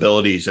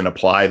possibilities and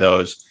apply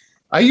those,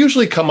 I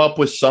usually come up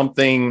with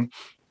something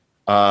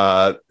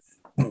that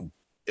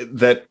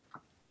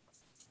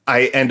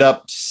I end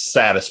up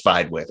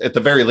satisfied with. At the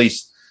very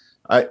least,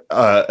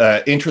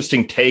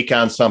 interesting take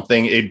on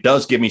something. It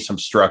does give me some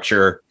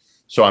structure,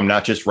 so I'm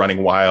not just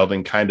running wild,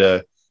 and kind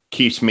of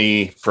keeps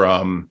me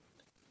from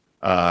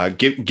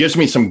gives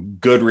me some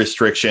good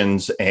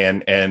restrictions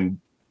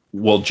and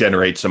will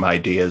generate some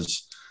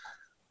ideas.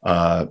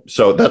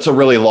 So that's a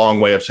really long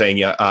way of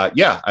saying,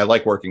 I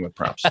like working with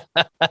prompts.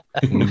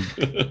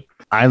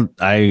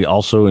 I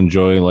also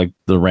enjoy like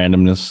the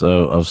randomness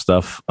of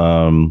stuff.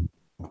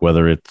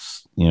 Whether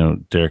it's,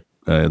 Derek,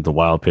 the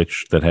Wild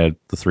Pitch that had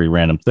the 3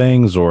 random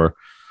things, or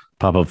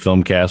Pop-Up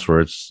Filmcast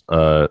where it's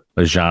a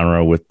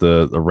genre with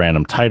the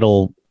random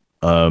title.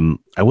 I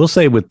will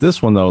say with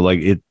this one though,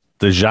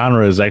 the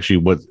genre is actually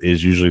what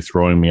is usually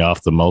throwing me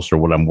off the most, or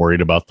what I'm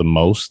worried about the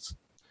most.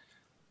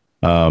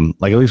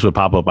 At least with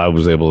Pop-Up, I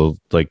was able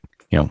to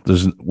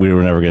we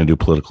were never going to do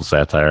political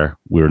satire.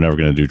 We were never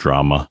going to do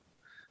drama.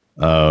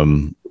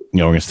 We're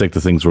going to stick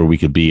to things where we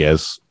could be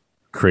as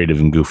creative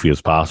and goofy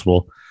as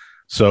possible.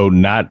 So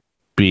not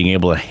being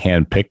able to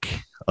handpick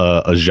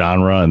a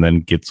genre and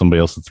then get somebody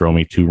else to throw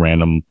me 2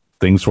 random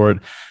things for it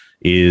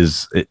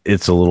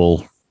it's a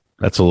little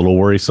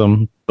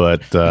worrisome.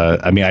 But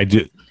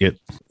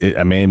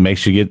it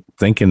makes you get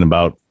thinking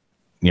about,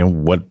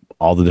 what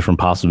all the different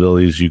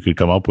possibilities you could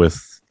come up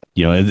with,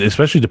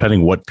 especially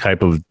depending what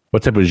type of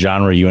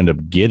genre you end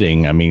up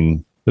getting. I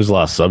mean, there's a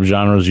lot of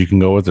subgenres you can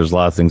go with. There's a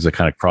lot of things that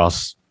kind of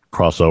cross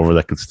over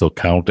that could still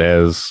count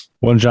as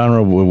one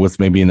genre with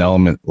maybe a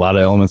lot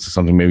of elements of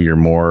something maybe you're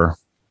more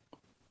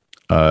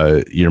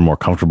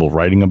comfortable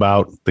writing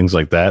about, things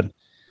like that.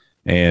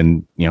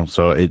 And,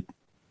 so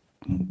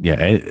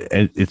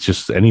it's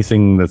just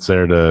anything that's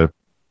there to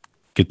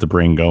get the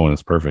brain going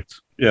is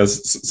perfect.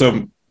 Yes.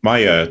 So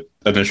my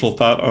initial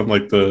thought on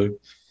the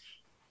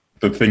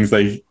things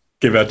they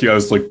give out to you, I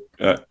was like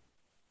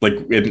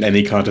in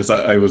any contest,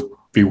 I would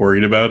be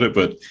worried about it.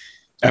 But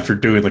after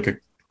doing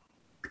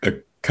a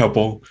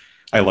couple,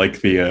 I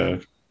like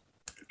the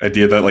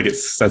idea that it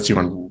sets you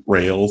on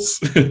rails,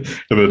 and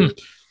then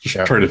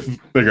just trying to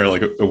figure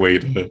out a way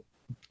to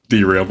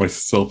derail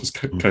myself is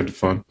kind of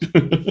fun.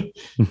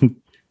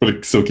 But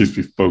it still keeps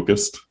me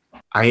focused.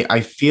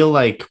 I feel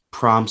like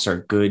prompts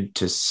are good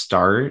to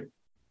start,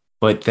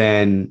 but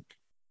then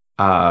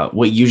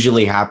what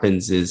usually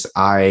happens is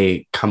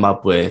I come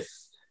up with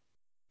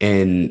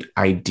an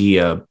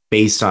idea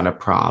based on a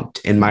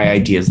prompt, and my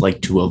ideas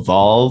like to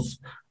evolve.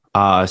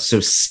 So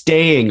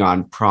staying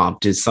on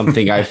prompt is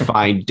something I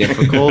find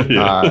difficult.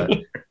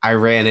 I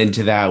ran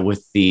into that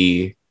with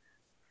the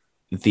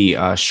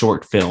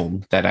short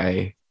film that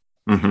I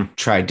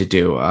tried to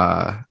do.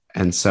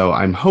 And so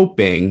I'm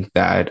hoping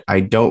that I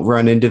don't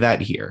run into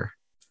that here.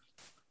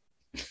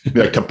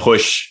 Like to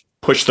push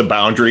the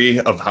boundary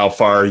of how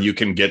far you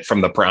can get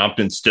from the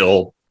prompt and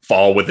still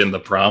fall within the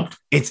prompt.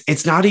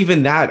 It's not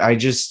even that.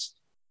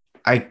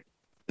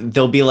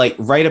 They'll be like,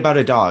 write about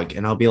a dog.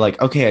 And I'll be like,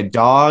 okay, a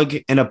dog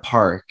in a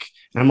park.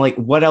 And I'm like,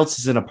 what else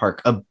is in a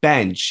park? A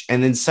bench.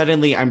 And then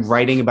suddenly I'm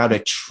writing about a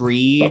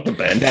tree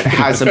that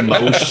has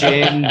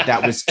emotion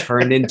that was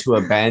turned into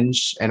a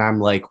bench. And I'm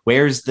like,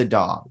 where's the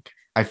dog?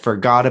 I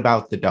forgot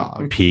about the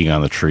dog. Peeing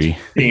on the tree.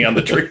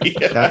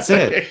 That's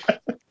it.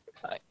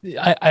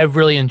 I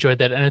really enjoyed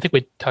that. And I think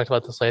we talked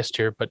about this last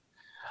year, but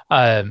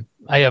I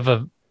have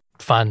a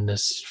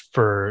fondness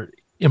for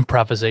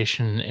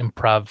improvisation,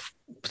 improvisational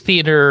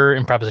theater,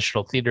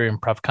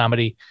 improv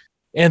comedy.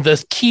 And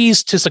the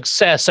keys to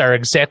success are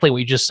exactly what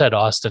you just said,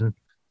 Austin.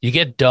 You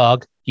get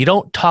dog, you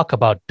don't talk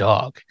about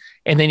dog,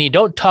 and then you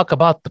don't talk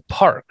about the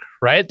park,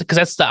 right? Because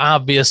that's the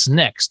obvious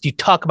next. You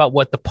talk about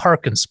what the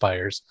park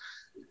inspires.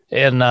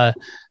 And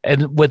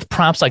with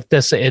prompts like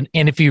this, and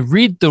if you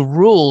read the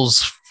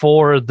rules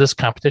for this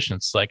competition,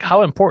 it's like,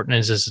 how important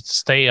is it to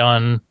stay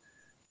on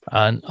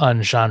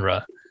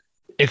genre?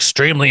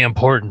 Extremely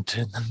important.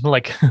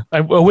 Like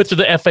I went through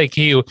the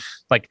FAQ,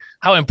 like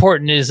how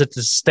important is it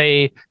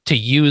to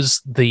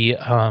use the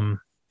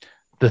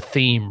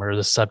theme or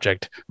the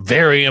subject?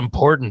 Very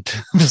important.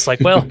 I'm just like,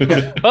 well,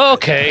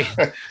 okay,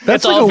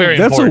 that's all very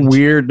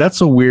important.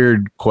 That's a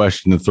weird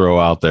question to throw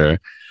out there.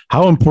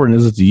 How important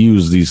is it to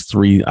use these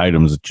 3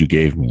 items that you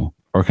gave me?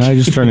 Or can I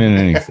just turn in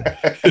anything?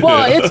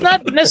 Well, it's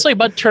not necessarily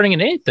about turning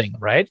in anything,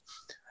 right?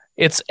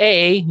 It's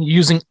A,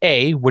 using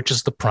A, which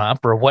is the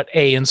prompt, or what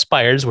A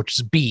inspires, which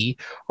is B,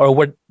 or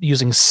what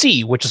using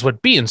C, which is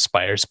what B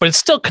inspires. But it's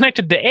still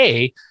connected to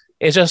A.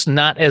 It's just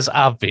not as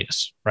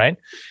obvious, right?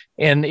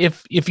 And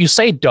if you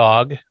say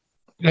dog,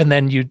 and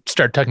then you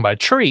start talking about a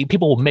tree,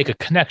 people will make a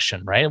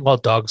connection, right? Well,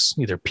 dogs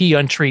either pee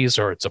on trees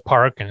or it's a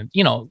park, and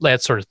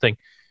that sort of thing.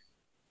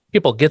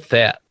 People get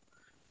that.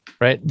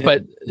 Right.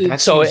 But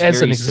so as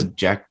very an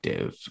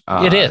subjective,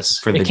 it is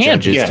for the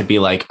judges to be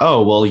like,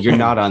 oh, well, you're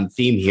not on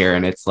theme here.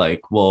 And it's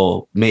like,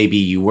 well, maybe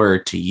you were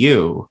to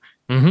you.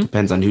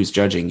 Depends on who's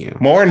judging you.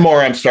 More and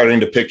more, I'm starting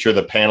to picture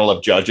the panel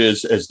of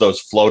judges as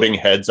those floating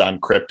heads on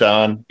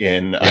Krypton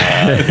in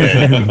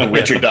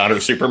Richard Donner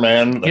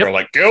Superman. They're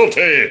like,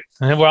 guilty.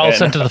 And we're all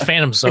sent to the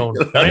Phantom Zone.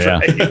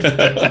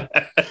 Right?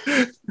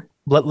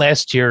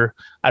 Last year,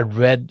 I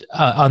read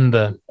on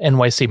the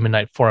NYC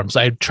Midnight Forums,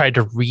 I tried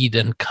to read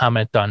and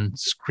comment on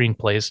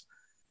screenplays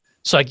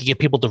so I could get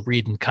people to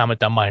read and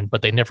comment on mine,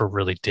 but they never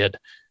really did,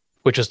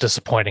 which was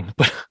disappointing.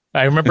 But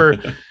I remember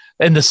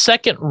in the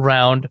second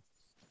round,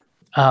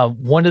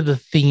 one of the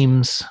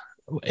themes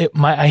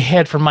I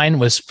had for mine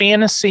was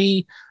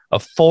fantasy, a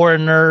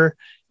foreigner,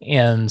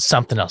 and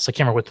something else. I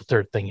can't remember what the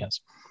third thing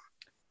is.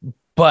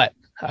 But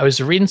I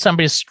was reading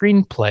somebody's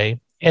screenplay,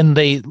 and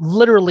they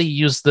literally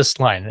use this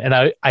line, and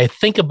I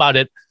think about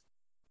it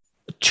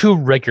too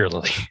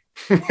regularly.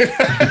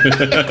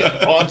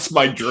 Haunts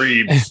my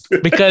dreams.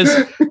 Because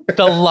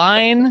the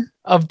line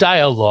of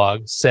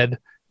dialogue said,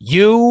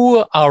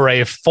 "You are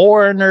a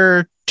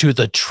foreigner to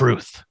the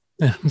truth."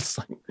 It's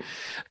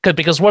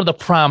because one of the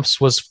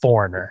prompts was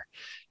foreigner.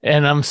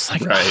 And I'm just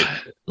like, right.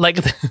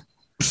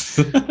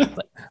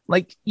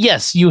 like,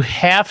 yes, you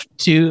have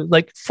to,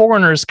 like,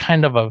 foreigner is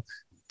kind of a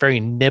very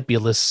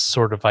nebulous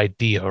sort of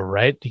idea,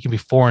 right? You can be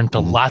foreign to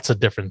lots of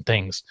different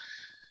things.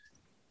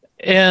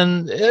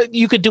 And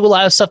you could do a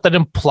lot of stuff that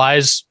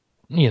implies,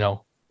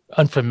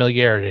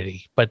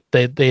 unfamiliarity, but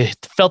they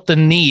felt the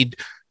need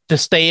to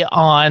stay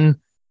on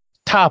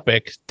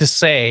topic to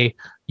say,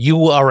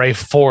 you are a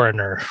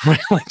foreigner, right?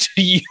 Like,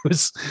 to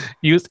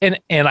use, and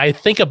I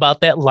think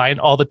about that line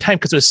all the time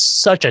because it was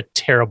such a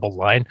terrible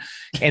line,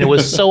 and it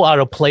was so out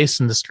of place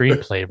in the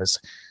screenplay.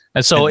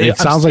 And so it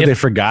sounds like they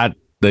forgot.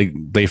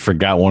 They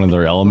forgot one of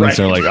their elements.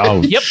 Right. They're like,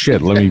 oh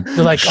shit, let me.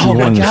 They're like, oh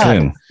my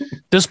god,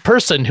 this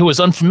person who is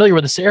unfamiliar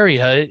with this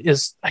area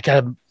I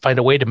gotta find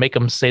a way to make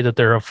them say that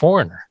they're a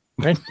foreigner.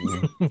 Right?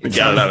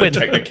 Got it out of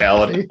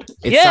technicality.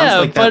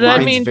 But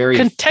I mean,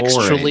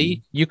 contextually,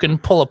 foreign. You can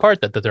pull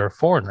apart that they're a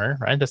foreigner,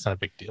 right? That's not a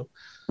big deal,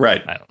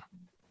 right? I don't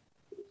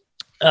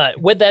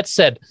know. With that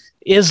said,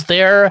 is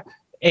there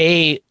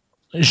a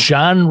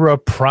genre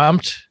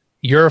prompt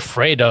you're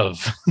afraid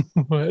of?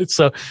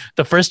 So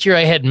the first year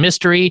I had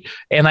mystery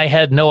and I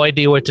had no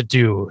idea what to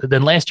do.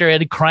 Then last year I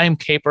had a crime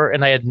caper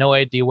and I had no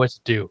idea what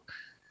to do.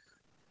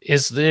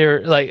 Is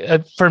there,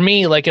 like, for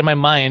me, like, in my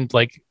mind,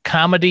 like,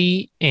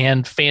 comedy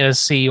and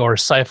fantasy or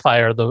sci-fi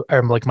are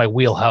like my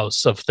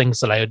wheelhouse of things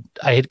that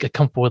I had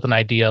come up with an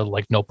idea,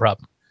 like, no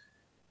problem.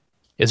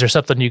 Is there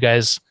something you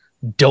guys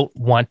don't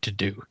want to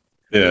do?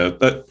 Yeah,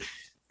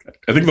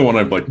 I think the one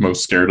I'm like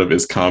most scared of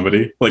is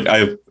comedy. Like,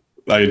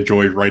 I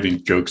enjoy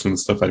writing jokes and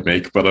stuff I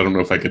make, but I don't know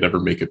if I could ever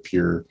make it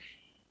pure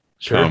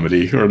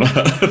comedy or not.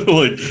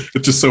 Like,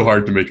 it's just so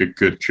hard to make a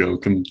good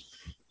joke and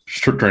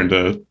trying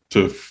to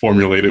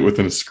formulate it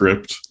within a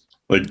script.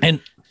 Like, and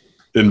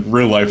in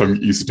real life, I'm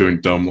used to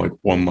doing dumb, like,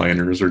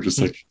 one-liners or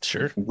just like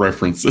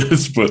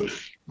references, but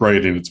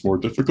writing, it's more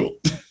difficult.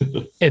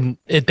 And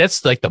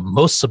that's like the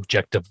most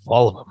subjective of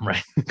all of them,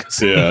 right?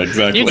 Yeah,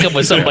 exactly. You can come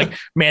with something like,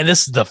 man,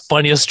 this is the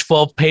funniest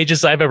 12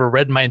 pages I've ever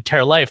read in my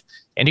entire life.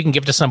 And you can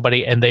give it to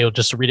somebody and they'll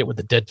just read it with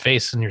a dead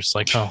face. And you're just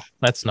like, oh,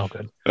 that's no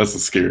good. That's the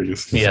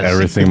scariest. Yes.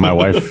 Everything my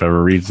wife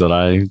ever reads that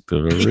I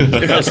ever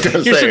read.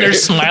 You're sitting there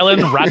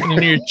smiling, rocking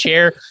in your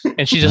chair,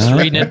 and she's just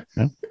reading it,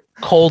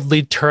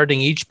 coldly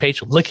turning each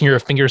page, licking her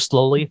finger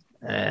slowly.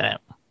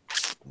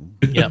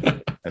 Yeah,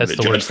 that's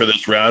the worst. For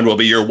this round will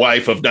be your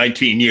wife of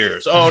 19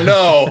 years. Oh,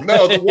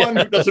 no, the one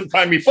who doesn't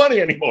find me funny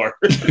anymore.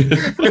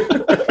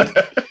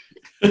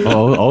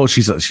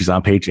 She's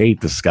on page 8.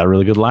 This has got a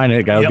really good line in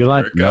it. Got a good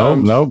line.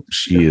 No,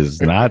 she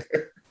is not.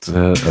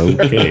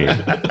 Okay.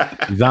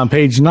 She's on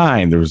page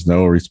 9. There was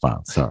no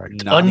response. Sorry.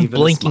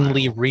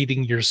 Unblinkingly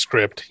reading your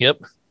script.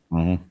 Yep.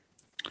 Mm-hmm.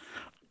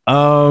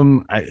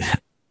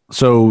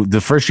 So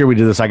the first year we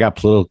did this, I got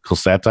political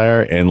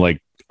satire, and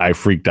like I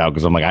freaked out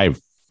because I'm like,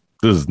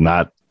 this is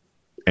not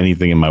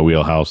anything in my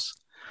wheelhouse.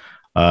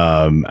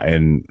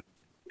 And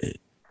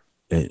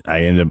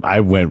I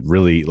went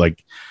really,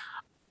 like,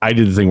 I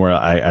did the thing where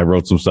I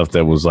wrote some stuff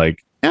that was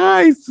like,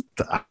 I'm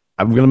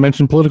going to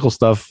mention political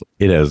stuff.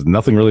 It has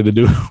nothing really to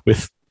do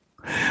with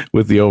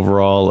the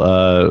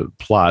overall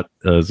plot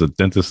as a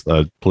dentist,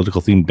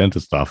 political themed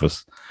dentist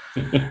office.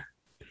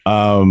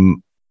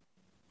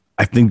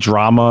 I think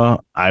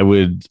drama I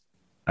would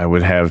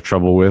have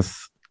trouble with,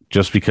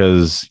 just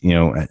because,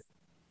 and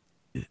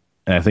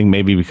I think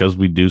maybe because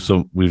we've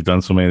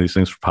done so many of these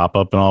things for pop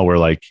up and all, where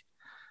like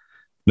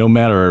no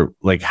matter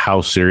like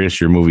how serious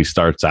your movie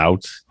starts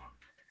out,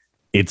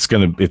 it's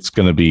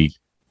gonna be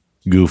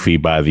goofy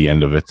by the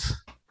end of it.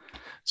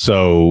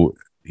 So,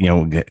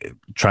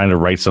 trying to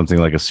write something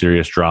like a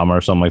serious drama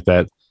or something like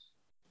that,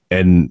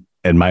 and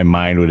my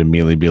mind would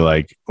immediately be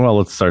like, well,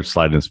 let's start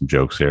sliding in some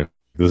jokes here.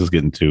 This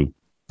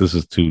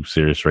is too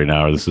serious right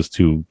now, or this is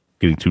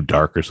getting too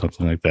dark or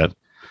something like that.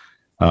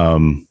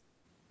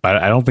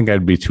 I don't think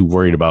I'd be too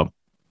worried about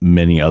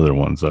many other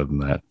ones other than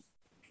that.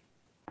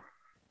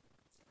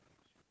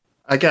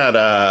 I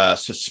got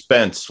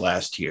Suspense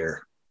last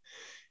year,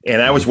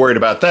 and I was worried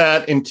about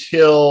that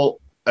until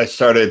I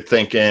started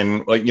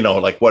thinking,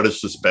 like what does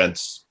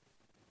suspense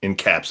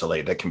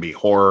encapsulate? That can be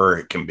horror,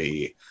 it can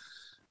be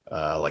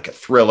like a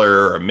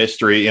thriller or a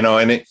mystery,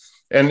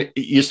 and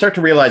you start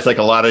to realize like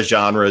a lot of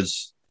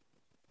genres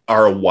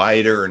are a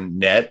wider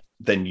net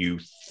than you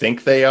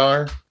think they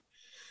are.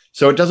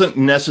 So it doesn't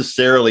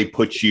necessarily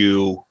put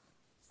you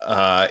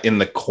in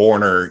the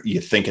corner you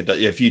think it does,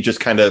 if you just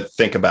kind of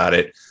think about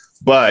it.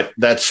 But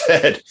that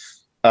said,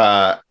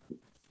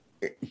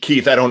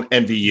 Keith, I don't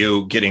envy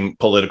you getting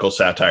political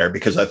satire,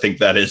 because I think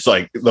that is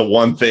like the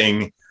one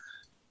thing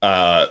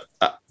that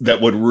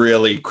would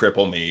really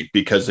cripple me,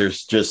 because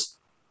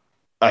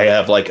I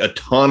have like a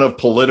ton of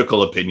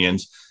political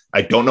opinions.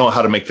 I don't know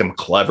how to make them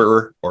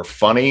clever or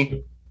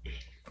funny.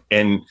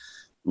 And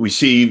we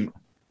see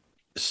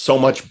so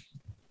much.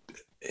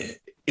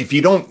 If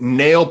you don't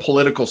nail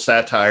political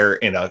satire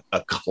in a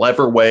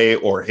clever way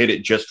or hit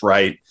it just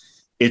right,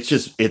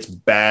 it's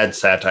bad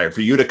satire.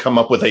 For you to come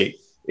up with a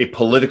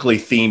politically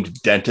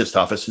themed dentist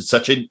office, it's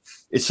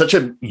such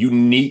a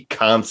unique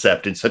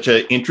concept and such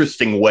an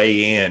interesting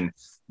way in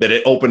that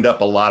it opened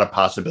up a lot of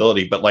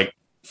possibility. But like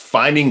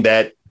finding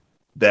that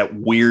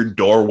weird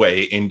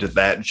doorway into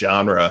that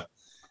genre,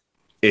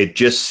 it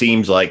just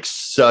seems like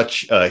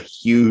such a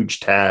huge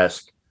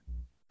task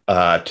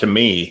to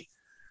me.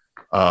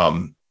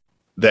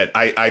 That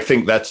I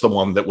think that's the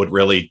one that would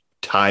really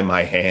tie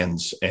my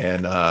hands,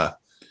 and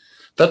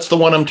that's the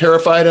one I'm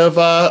terrified of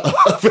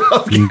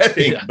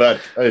getting. Yeah.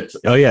 But it's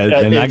and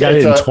I got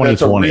it in 2020.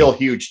 It's a real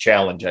huge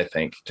challenge, I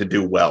think, to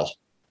do well.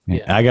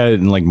 Yeah, I got it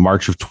in like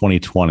March of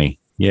 2020.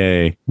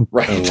 Yay!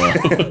 Right.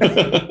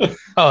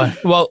 Oh,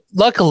 well,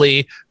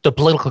 luckily the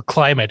political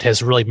climate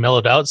has really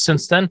mellowed out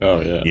since then.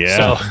 Oh yeah.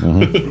 Yeah.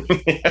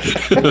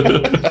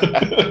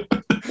 So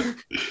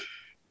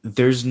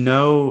there's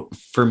no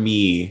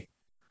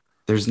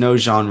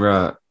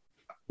genre.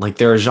 Like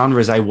there are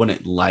genres I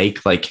wouldn't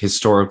like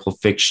historical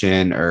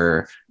fiction,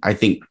 or I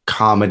think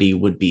comedy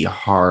would be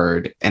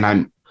hard. And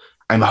I'm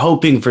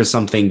hoping for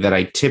something that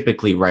I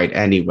typically write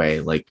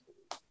anyway, like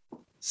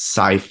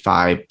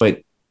sci-fi.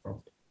 But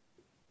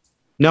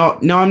no,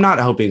 I'm not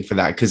hoping for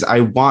that, because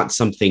I want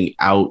something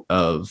out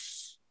of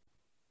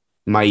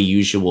my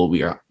usual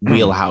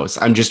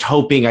wheelhouse. I'm just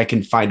hoping I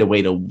can find a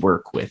way to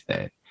work with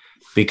it,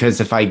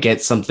 because if I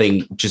get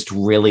something just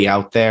really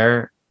out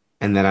there,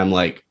 and then I'm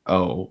like,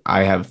 oh,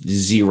 I have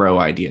zero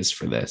ideas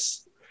for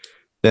this.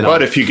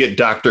 But if you get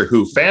Doctor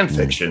Who fan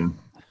fiction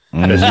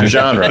as your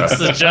genre,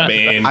 I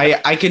mean,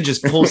 I can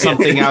just pull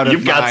something out of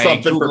you've got my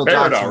something Google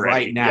prepared Docs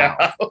already. right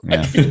now.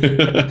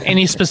 Yeah.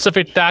 any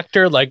specific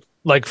Doctor, like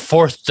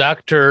Fourth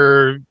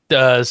Doctor,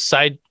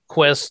 side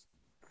quest?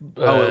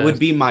 It would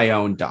be my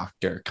own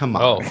Doctor. Come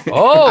on.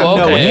 Oh,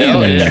 okay. I'm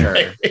no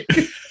Okay.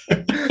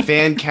 amateur.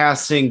 Fan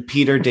casting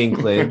Peter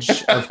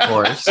Dinklage, of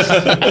course.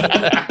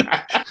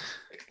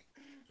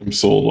 I'm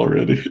sold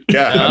already.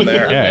 Yeah, I'm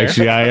there. Yeah,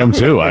 actually, I am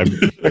too. I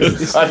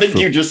think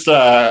you just.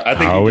 I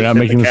think How are we not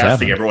making the this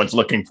casting happen? everyone's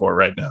looking for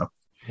right now.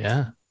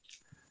 Yeah.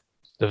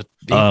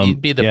 He'd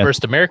be the yeah.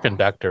 first American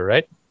Doctor,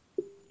 right?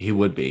 He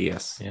would be,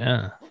 yes.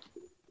 Yeah.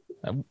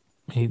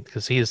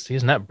 Because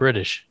he's not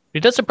British. He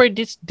does a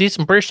pretty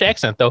decent British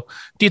accent, though.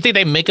 Do you think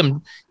they make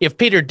him, if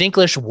Peter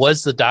Dinklage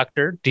was the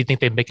Doctor, do you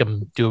think they make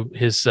him do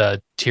his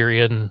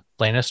Tyrion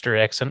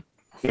Lannister accent?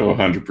 Oh,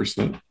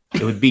 100%.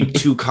 It would be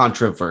too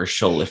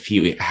controversial if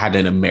he had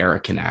an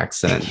American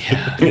accent.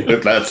 Yeah.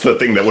 That's the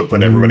thing that would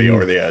put everybody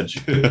over the edge.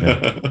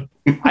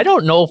 I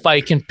don't know if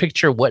I can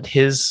picture what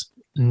his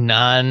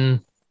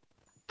non-fake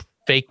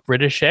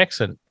British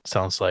accent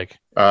sounds like.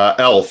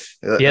 Elf.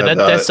 Yeah,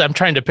 that's I'm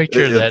trying to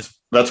picture that.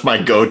 That's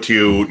my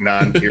go-to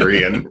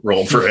non-Tyrion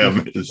role for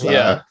him. Is,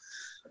 Yeah.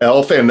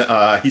 Elf, and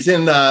he's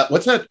in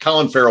what's that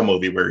Colin Farrell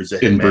movie where he's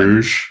In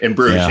Bruges. In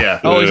Bruges, yeah.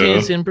 Oh,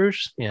 he's in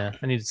Bruges? Yeah,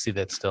 I need to see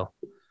that still.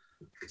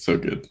 So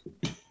good.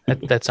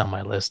 That's on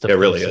my list. It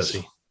really things to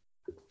is. see.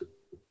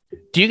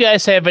 Do you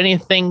guys have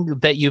anything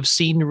that you've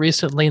seen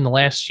recently in the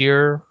last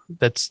year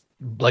that's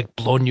like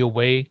blown you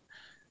away?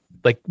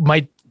 Like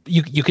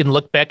you can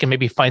look back and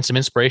maybe find some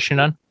inspiration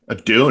on?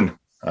 Dune.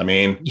 I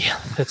mean, Yeah,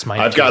 that's my.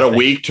 I've got a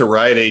week to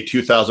write a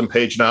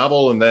 2,000-page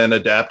novel and then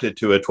adapt it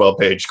to a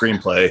 12-page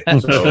screenplay.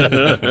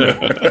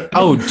 So.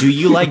 Oh, do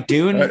you like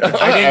Dune? I didn't know.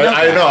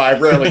 I know. I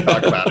rarely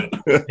talk about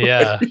it.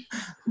 Yeah,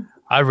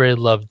 I really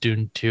love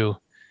Dune too.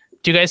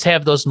 Do you guys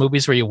have those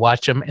movies where you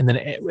watch them and then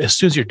as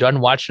soon as you're done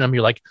watching them,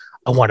 you're like,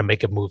 I want to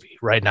make a movie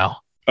right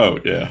now? Oh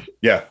yeah.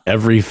 Yeah.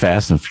 Every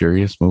Fast and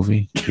Furious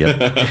movie. Yep.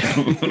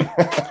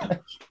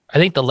 I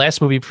think the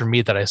last movie for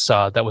me that I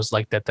saw that was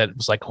like that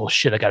was like, oh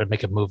shit, I got to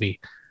make a movie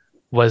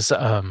was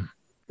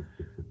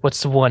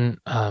what's the one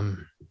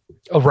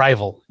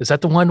Arrival. Is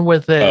that the one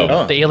with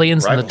the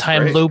aliens and the Arrival's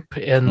time great. loop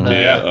and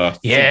the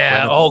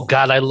Yeah. Oh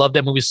god, I love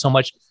that movie so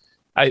much.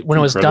 When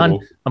it was done,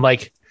 I'm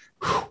like,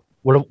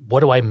 what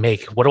do I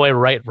make? What do I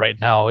write right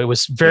now? It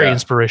was very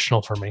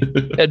inspirational for me.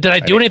 Did I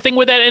do anything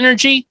with that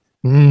energy?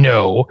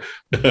 No,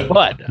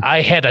 but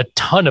I had a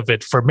ton of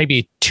it for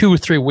maybe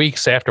 2-3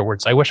 weeks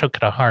afterwards. I wish I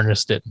could have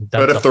harnessed it.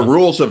 But if the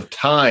rules of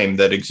time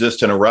that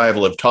exist in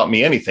Arrival have taught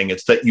me anything,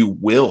 it's that you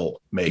will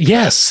make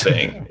that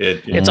thing.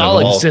 It's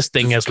all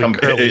existing as we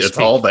currently it's speak.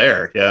 all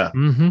there. Yeah.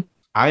 Mm-hmm.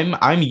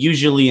 I'm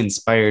usually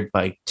inspired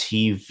by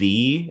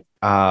TV,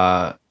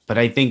 but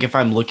I think if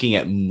I'm looking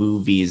at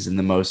movies in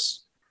the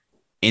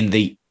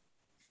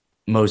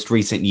most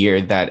recent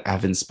year that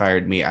have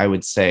inspired me, I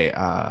would say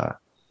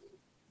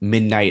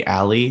Midnight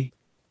Alley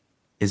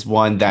is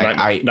one that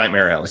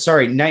Nightmare Alley.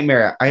 Sorry,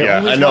 Nightmare. I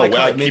know. Well,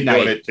 I keep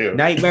doing it too.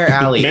 Nightmare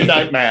Alley.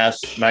 Midnight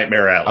Mass.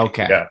 Nightmare Alley.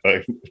 Okay.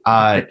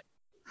 Yeah.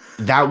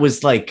 That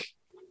was like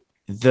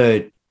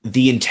the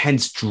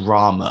intense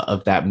drama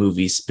of that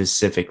movie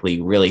specifically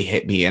really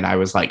hit me, and I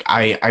was like,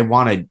 I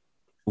want to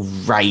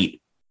write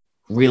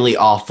really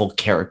awful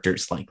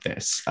characters like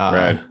this.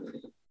 Right.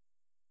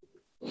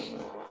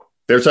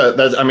 That's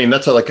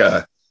like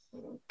a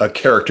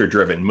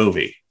character-driven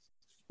movie.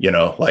 You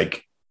know,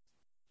 like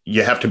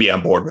you have to be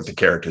on board with the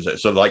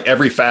characters. So like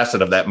every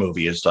facet of that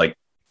movie is like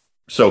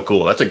so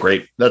cool. That's a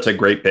great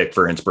pick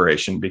for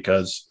inspiration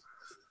because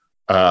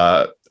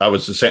I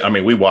was the same. I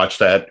mean, we watched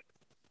that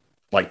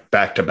like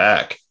back to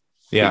back.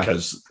 Yeah.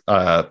 Because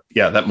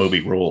that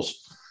movie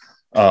rules.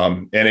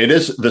 And it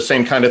is the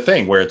same kind of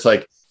thing where it's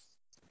like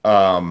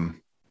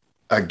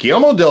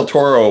Guillermo del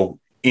Toro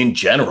in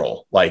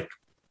general, like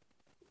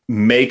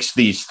makes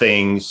these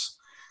things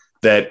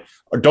that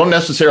don't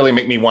necessarily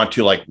make me want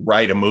to like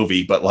write a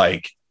movie, but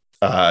like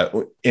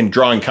in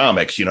drawing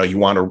comics, you know, you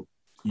want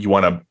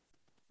to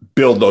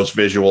build those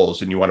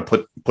visuals and you want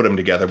to put them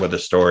together with a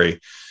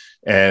story.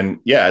 And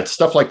yeah, it's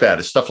stuff like that.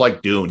 It's stuff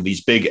like Dune,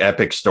 these big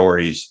epic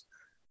stories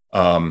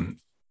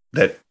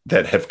that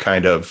have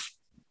kind of,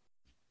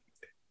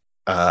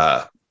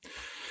 I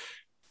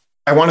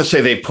want to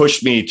say they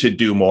pushed me to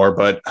do more,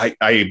 but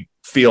I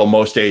feel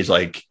most days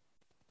like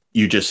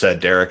you just said,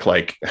 Derek,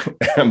 like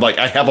I'm like,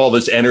 I have all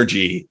this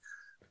energy.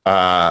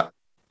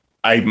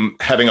 I'm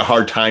having a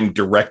hard time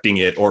directing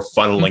it or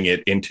funneling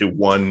it into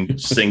one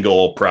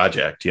single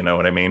project. You know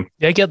what I mean?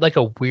 Yeah, I get like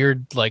a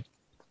weird like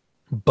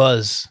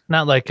buzz,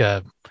 not like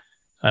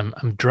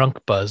I'm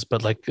drunk buzz,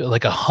 but like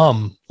a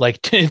hum, like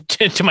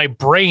to my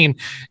brain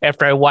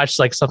after I watch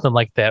like something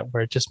like that,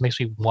 where it just makes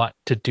me want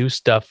to do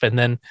stuff, and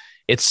then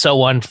it's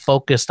so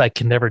unfocused I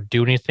can never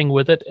do anything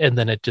with it, and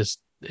then it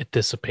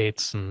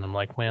dissipates, and I'm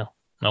like, well,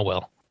 oh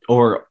well.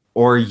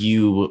 Or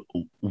you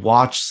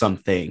watch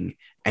something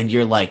and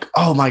you're like,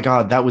 oh my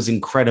God, that was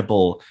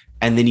incredible.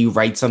 And then you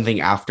write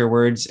something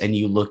afterwards and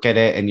you look at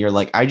it and you're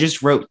like, I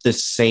just wrote the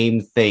same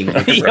thing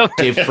with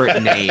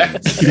different names.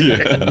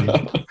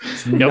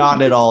 It's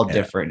not at all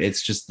different.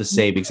 It's just the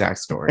same exact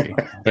story.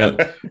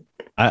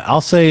 I'll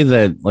say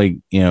that, like,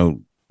 you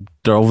know,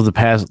 over the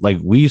past, like,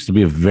 we used to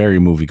be a very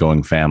movie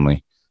going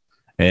family.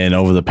 And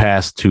over the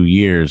past 2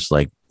 years,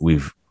 like,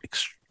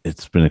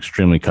 it's been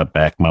extremely cut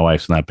back. My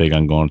wife's not big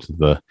on going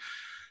to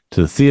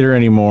the theater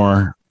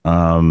anymore.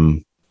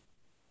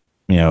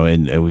 You know,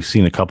 and we've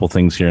seen a couple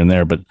things here and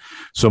there, but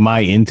so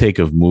my intake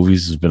of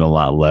movies has been a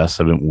lot less.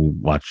 I haven't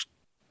watched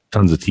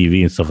tons of TV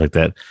and stuff like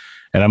that.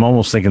 And I'm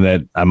almost thinking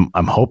that I'm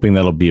hoping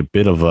that'll be a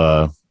bit of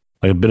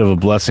a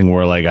blessing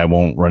where like I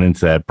won't run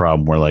into that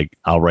problem where like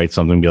I'll write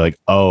something and be like,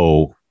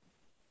 oh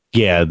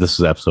yeah, this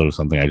is an episode of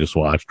something I just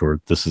watched, or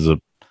this is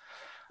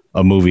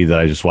a movie that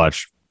I just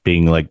watched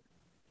being like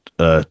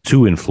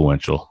too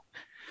influential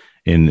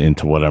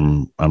into what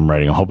I'm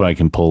writing. I'm hoping I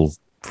can pull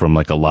from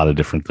like a lot of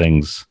different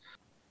things,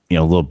 you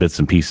know, little bits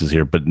and pieces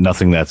here, but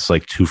nothing that's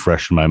like too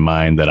fresh in my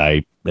mind that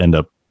I end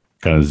up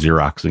kind of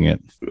Xeroxing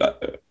it.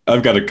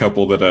 I've got a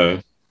couple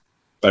that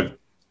I've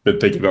been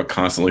thinking about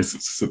constantly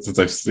since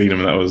I've seen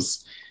them. That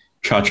was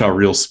Cha Cha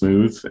Real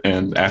Smooth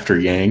and After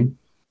Yang.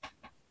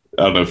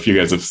 I don't know if you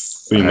guys have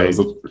seen those.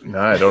 No,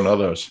 I don't know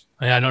those.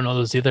 Yeah, I don't know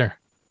those either.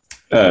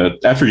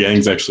 After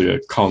Yang's actually a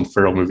Colin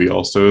Farrell movie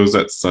also. It was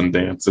at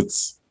Sundance.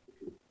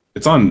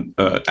 It's on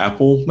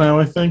Apple now,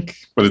 I think,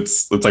 but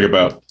it's like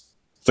a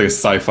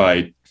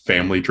sci-fi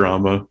family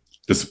drama.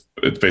 It's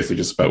basically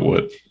just about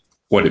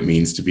what it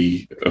means to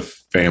be a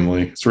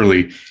family. It's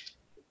really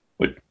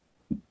like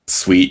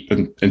sweet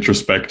and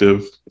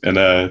introspective, and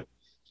I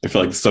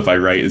feel like the stuff I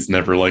write is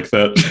never like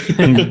that.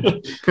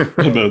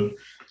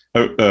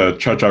 And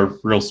Cha Cha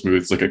Real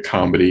Smooth is like a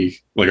comedy,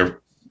 like a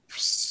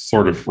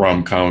sort of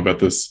rom-com about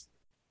this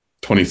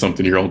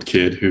 20-something-year-old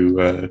kid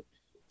who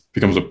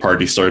becomes a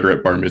party starter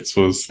at bar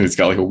mitzvahs, and he's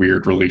got like a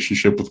weird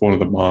relationship with one of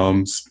the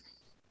moms,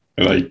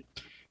 and I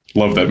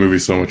love that movie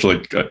so much.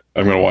 Like I'm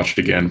gonna watch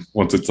it again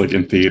once it's like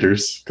in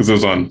theaters because it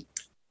was on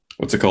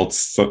what's it called,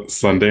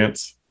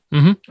 Sundance.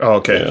 Mm-hmm. Oh,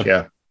 okay,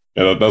 yeah.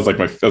 Yeah,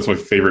 that's my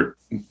favorite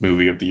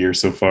movie of the year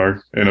so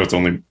far. I know it's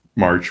only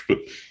March, but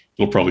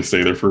it'll probably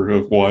stay there for a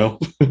while.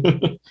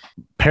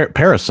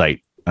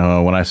 Parasite.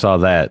 When I saw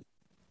that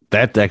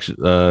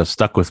actually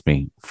stuck with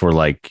me for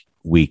like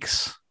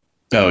weeks.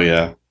 Oh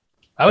yeah,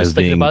 I was As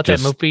thinking being about that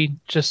just- movie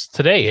just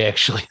today.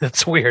 Actually,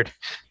 that's weird.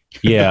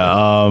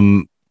 Yeah,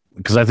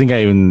 because I think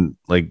I even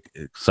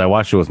so I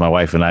watched it with my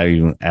wife, and I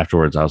even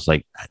afterwards I was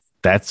like,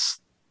 that's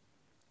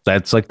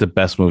like the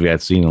best movie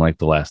I'd seen in like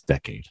the last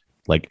decade.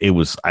 Like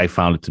I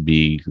found it to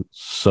be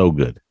so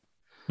good.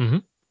 Mm-hmm.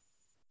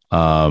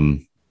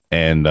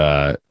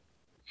 And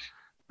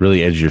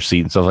really edge your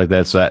seat and stuff like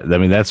that. So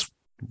that's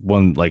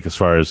one, like, as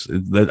far as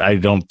that, I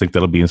don't think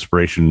that'll be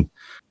inspiration,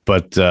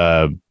 but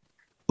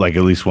like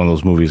at least one of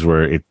those movies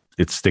where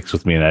it sticks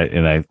with me,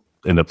 and I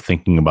end up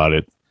thinking about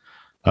it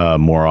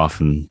more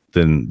often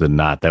than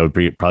not. That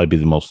would probably be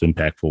the most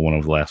impactful one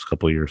of the last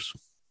couple of years.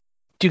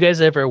 Do you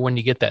guys ever, when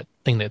you get that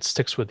thing that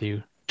sticks with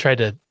you, try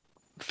to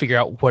figure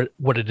out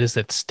what it is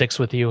that sticks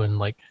with you and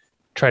like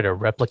try to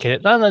replicate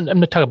it? I'm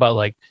not talking about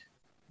like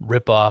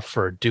rip off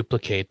or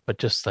duplicate, but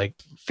just like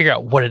figure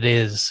out what it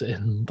is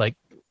and like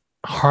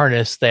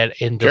harness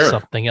that into Sure.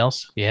 something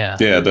else. Yeah.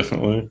 yeah,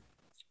 definitely.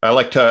 I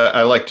like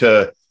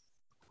to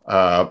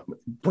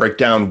break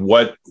down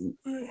what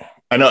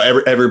I know.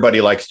 Everybody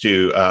likes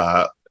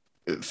to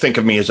think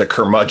of me as a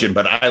curmudgeon,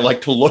 but I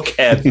like to look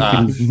at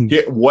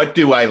what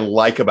do I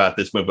like about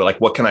this movie?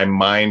 Like, what can I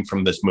mine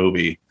from this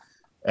movie?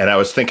 And I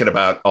was thinking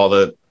about all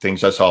the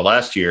things I saw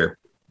last year,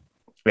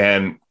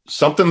 and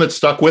something that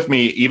stuck with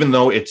me, even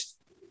though it's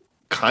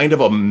kind of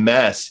a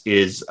mess,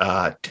 is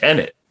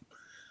Tenet.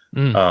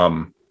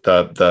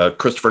 The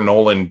Christopher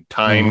Nolan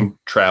time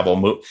travel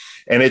movie.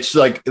 And it's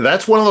like,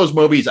 that's one of those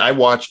movies. I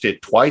watched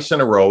it twice in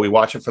a row. We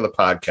watched it for the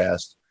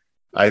podcast.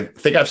 I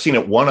think I've seen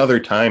it one other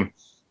time.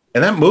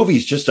 And that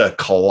movie's just a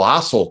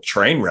colossal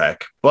train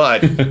wreck.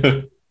 But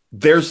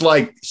there's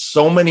like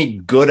so many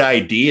good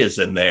ideas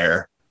in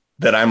there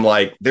that I'm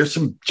like, there's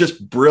some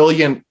just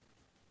brilliant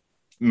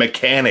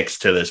mechanics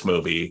to this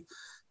movie.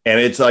 And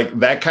it's like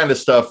that kind of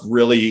stuff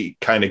really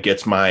kind of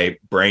gets my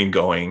brain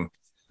going.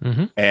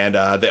 Mm-hmm. And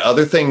the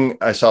other thing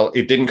I saw,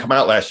 it didn't come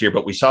out last year,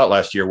 but we saw it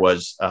last year,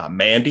 was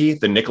Mandy,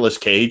 the Nicolas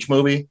Cage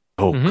movie.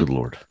 Oh, good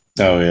Lord.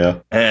 Oh yeah.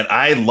 And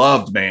I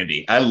loved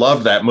Mandy. I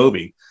loved that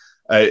movie.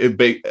 I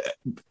think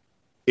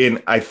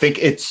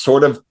it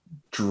sort of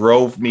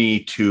drove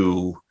me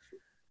to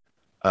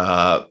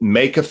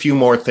make a few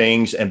more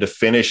things and to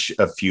finish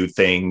a few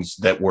things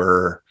that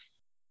were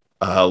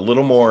a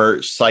little more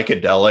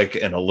psychedelic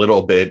and a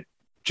little bit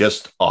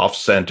just off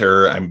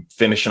center. I'm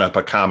finishing up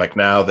a comic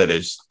now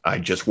I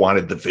just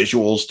wanted the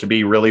visuals to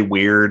be really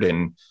weird,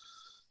 and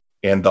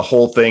the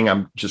whole thing,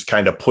 I'm just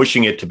kind of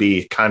pushing it to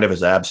be kind of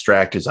as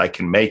abstract as I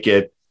can make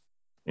it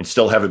and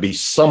still have it be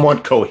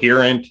somewhat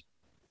coherent.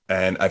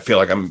 And I feel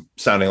like I'm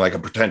sounding like a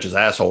pretentious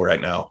asshole right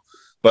now,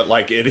 but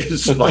like, it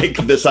is like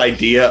this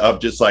idea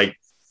of just like,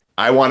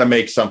 I want to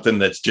make something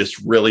that's just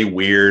really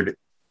weird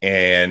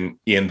and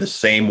in the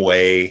same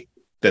way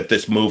that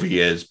this movie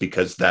is,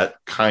 because that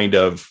kind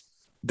of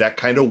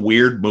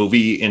weird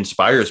movie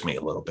inspires me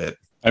a little bit.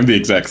 I'm the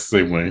exact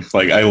same way.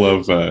 Like, I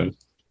love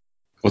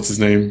what's his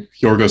name,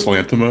 Yorgos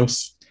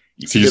Lanthimos.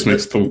 He just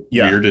makes the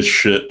weirdest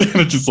shit.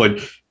 It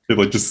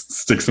just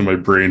sticks in my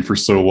brain for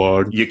so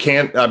long. You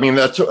can't. I mean,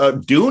 that's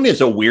Dune is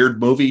a weird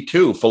movie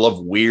too, full of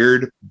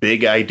weird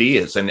big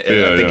ideas, and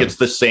I think it's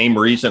the same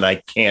reason I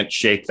can't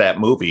shake that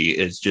movie,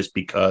 is just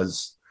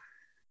because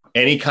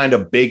any kind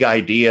of big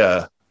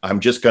idea, I'm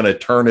just going to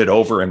turn it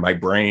over in my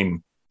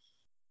brain,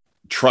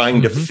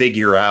 trying to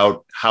figure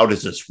out, how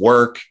does this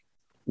work?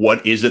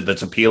 What is it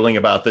that's appealing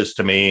about this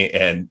to me?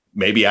 And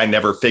maybe I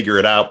never figure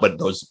it out, but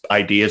those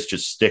ideas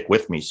just stick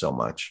with me so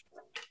much.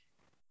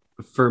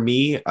 For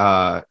me,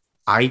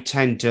 I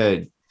tend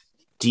to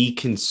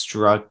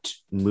deconstruct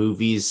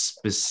movies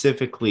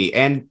specifically,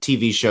 and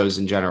TV shows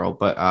in general,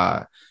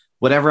 but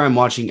whatever I'm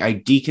watching, I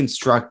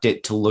deconstruct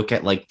it to look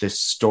at like the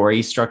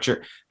story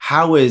structure.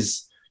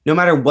 No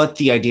matter what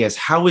the idea is,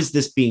 how is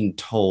this being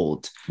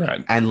told?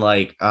 Right. And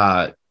like,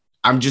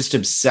 I'm just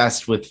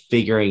obsessed with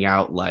figuring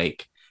out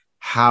like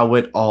how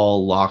it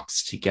all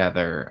locks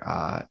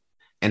together,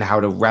 and how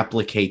to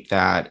replicate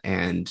that.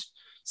 And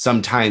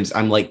sometimes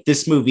I'm like,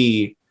 this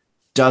movie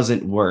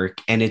doesn't work,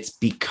 and it's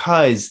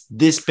because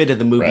this bit of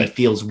the movie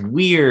feels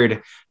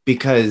weird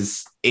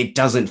because it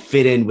doesn't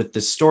fit in with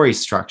the story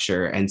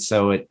structure, and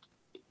so it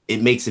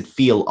makes it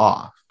feel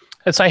off.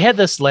 And so I had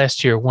this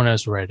last year when I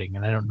was writing,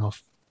 and I don't know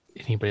if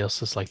anybody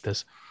else is like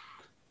this,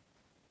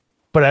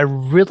 but I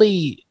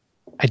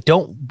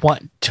don't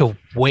want to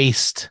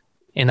waste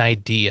an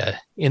idea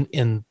in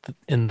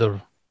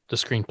the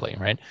screenplay,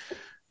 right?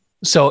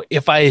 So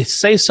if I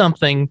say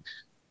something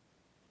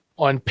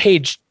on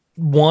page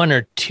 1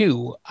 or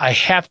 2, I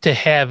have to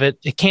have it.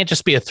 It can't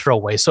just be a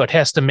throwaway. So it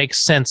has to make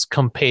sense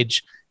come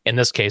page, in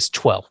this case,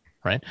 12,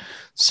 right?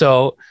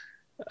 So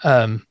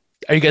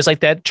Are you guys like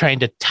that, trying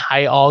to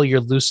tie all your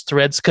loose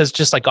threads? Because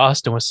just like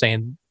Austin was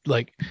saying,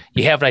 like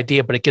you have an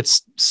idea, but it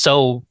gets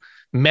so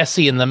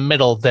messy in the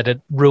middle that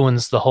it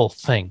ruins the whole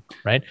thing,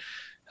 right?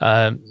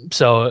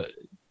 So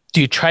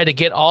do you try to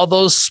get all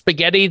those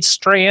spaghetti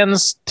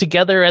strands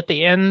together at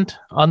the end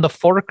on the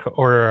fork,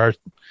 or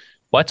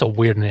well, that's a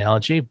weird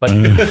analogy, but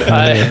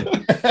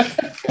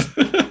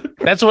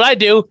that's what I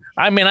do.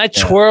 I mean, I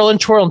twirl and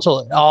twirl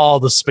until all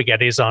the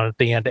spaghetti's on at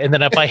the end. And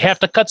then if I have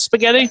to cut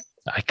spaghetti,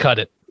 I cut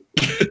it.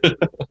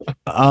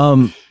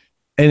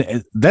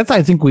 And that's,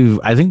 I think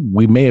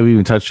we may have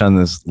even touched on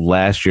this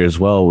last year as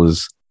well,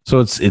 it's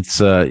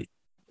 12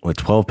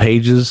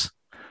 pages.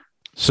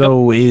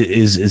 So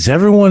is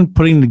everyone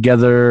putting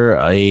together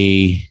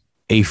a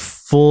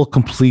full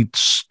complete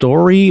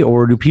story,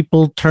 or do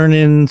people turn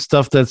in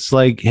stuff that's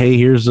like, hey,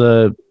 here's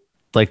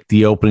like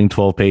the opening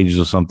 12 pages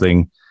or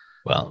something?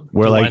 Well,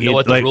 where do like I know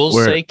what the rules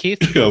say, Keith?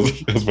 I was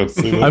about to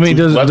say that. I mean,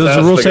 does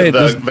the rule say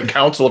the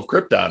Council of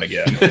Krypton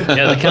again?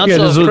 Yeah, the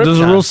Council of does the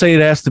Krypton. rule say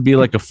it has to be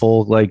like a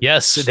full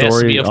Yes, it story, has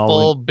to be a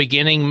full like,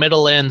 beginning,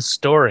 middle, end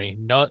story.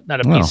 No,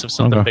 not a piece of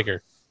something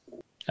bigger.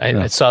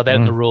 I saw that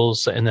in the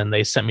rules, and then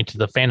they sent me to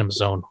the Phantom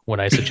Zone when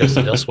I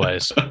suggested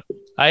elsewise.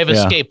 I have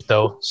escaped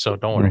though, so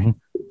don't worry. Mm-hmm.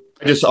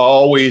 I just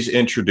always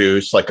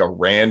introduce like a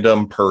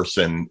random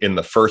person in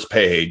the first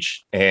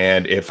page,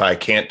 and if I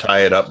can't tie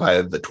it up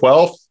by the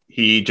 12th,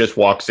 he just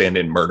walks in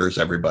and murders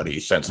everybody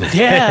senselessly.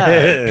 Yeah.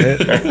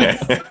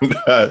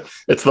 And,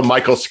 it's the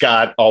Michael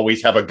Scott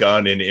always have a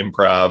gun in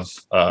improv.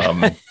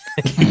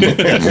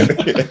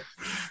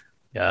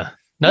 Yeah.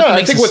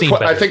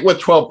 I think with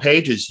 12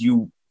 pages,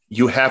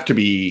 you have to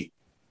be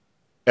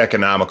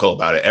economical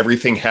about it.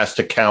 Everything has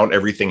to count.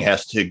 Everything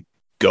has to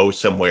go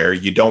somewhere.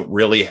 You don't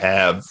really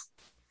have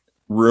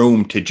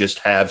room to just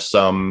have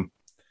some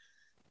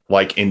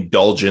like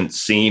indulgent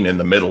scene in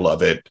the middle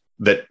of it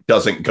that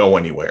doesn't go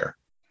anywhere.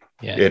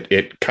 Yeah.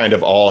 It kind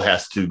of all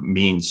has to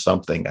mean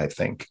something, I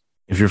think.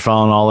 If you're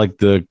following all like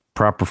the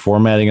proper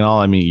formatting and all,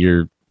 I mean,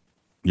 your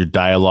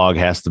dialogue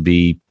has to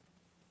be,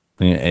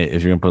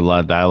 if you're gonna put a lot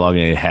of dialogue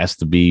in it, it has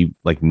to be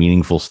like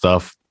meaningful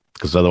stuff,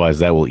 because otherwise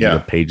that will eat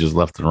up pages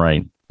left and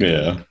right.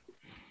 Yeah.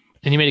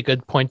 And you made a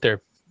good point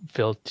there,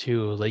 Phil,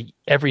 too. Like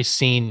every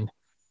scene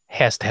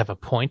has to have a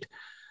point.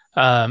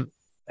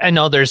 I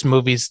know there's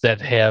movies that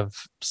have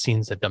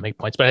scenes that don't make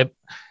points, but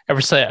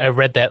I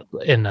read that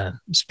in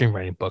a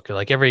screenwriting book.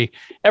 Like every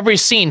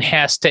scene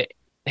has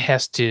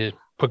to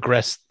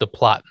progress the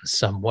plot in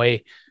some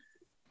way,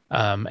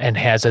 and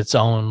has its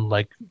own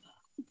like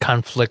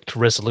conflict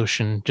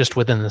resolution just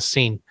within the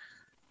scene.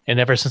 And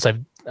ever since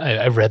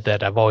I've read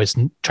that, I've always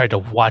tried to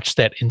watch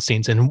that in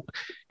scenes, and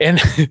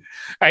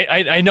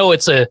I know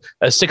it's a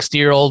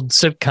 60-year-old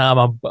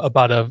sitcom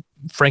about a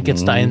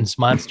Frankenstein's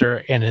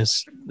monster and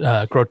his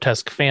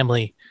grotesque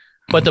family,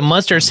 but the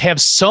monsters have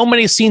so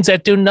many scenes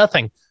that do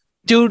nothing,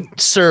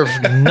 serve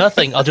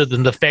nothing other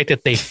than the fact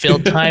that they fill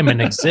time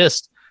and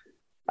exist,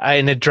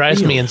 and it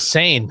drives me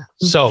insane.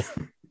 So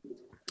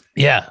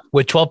yeah,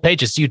 with 12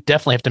 pages, you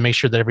definitely have to make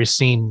sure that every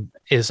scene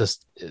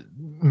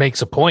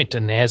makes a point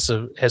and has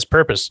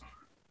purpose.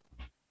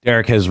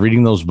 Derek, has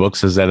reading those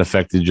books, has that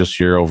affected just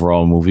your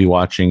overall movie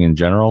watching in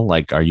general?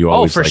 Like, are you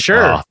always for like,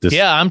 sure? Oh,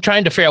 yeah, I'm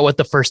trying to figure out what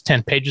the first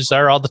 10 pages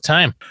are all the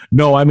time.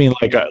 No, I mean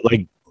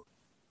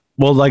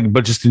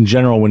but just in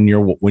general, when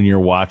you're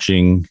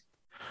watching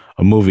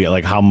a movie,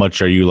 like how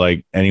much are you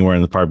like anywhere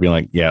in the part being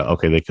like, yeah,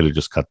 okay, they could have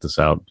just cut this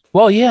out.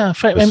 Well, yeah,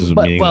 this is a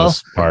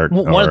meaningless part.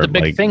 One of the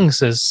big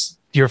things is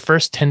your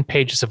first 10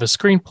 pages of a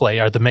screenplay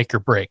are the make or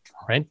break,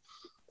 right?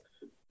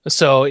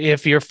 So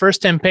if your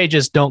first 10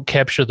 pages don't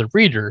capture the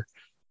reader,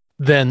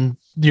 then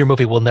your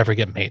movie will never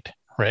get made,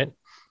 right?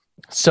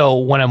 So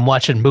when I'm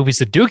watching movies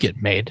that do get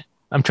made,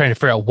 I'm trying to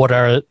figure out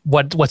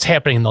what's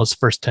happening in those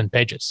first 10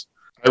 pages.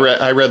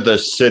 I read the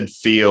Sid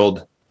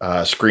Field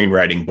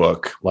screenwriting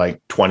book like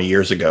 20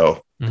 years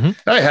ago. Mm-hmm.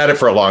 I had it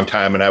for a long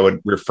time, and I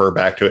would refer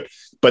back to it.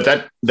 But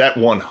that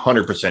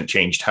 100%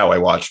 changed how I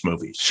watched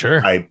movies.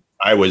 Sure,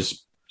 I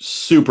was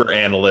super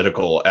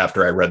analytical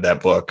after I read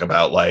that book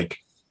about like,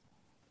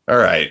 all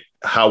right,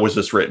 how was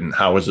this written?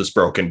 How was this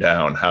broken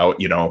down? How,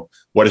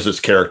 what does this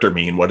character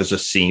mean? What does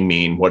this scene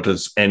mean? What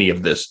does any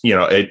of this,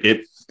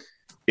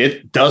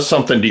 it does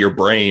something to your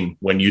brain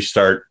when you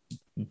start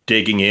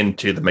digging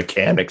into the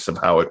mechanics of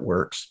how it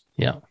works.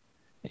 Yeah.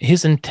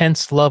 His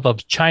intense love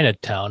of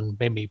Chinatown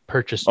made me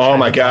purchase. Oh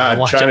my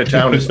God.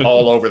 Chinatown is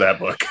all over that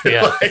book.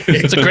 Yeah.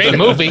 It's a great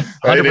movie.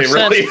 100%. It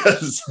really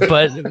is.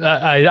 But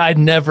I'd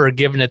never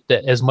given it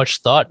as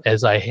much thought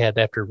as I had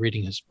after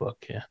reading his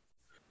book. Yeah.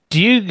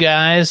 Do you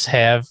guys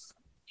have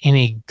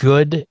any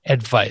good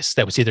advice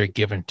that was either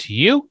given to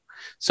you,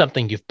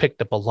 something you've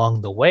picked up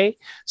along the way,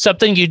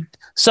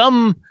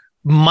 some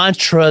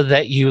mantra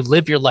that you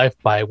live your life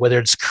by, whether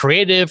it's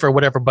creative or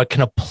whatever, but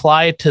can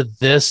apply to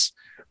this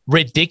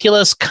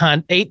ridiculous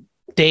 8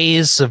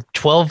 days of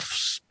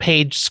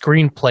 12-page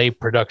screenplay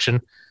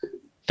production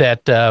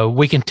that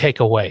we can take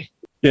away?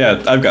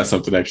 Yeah, I've got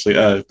something actually.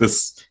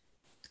 This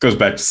goes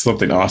back to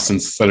something Austin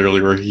said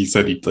earlier, where he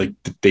said he like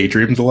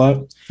daydreams a lot.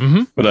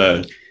 Mm-hmm.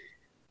 But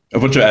a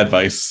bunch of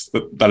advice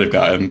that I've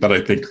gotten that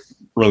I think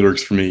really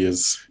works for me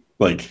is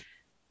like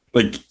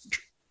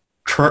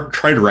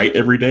try to write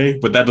every day,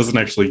 but that doesn't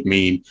actually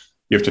mean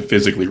you have to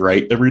physically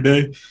write every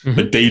day. Mhm.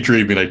 But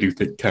daydreaming, I do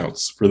think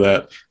counts for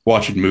that.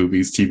 Watching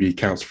movies, TV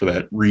counts for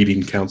that.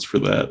 Reading counts for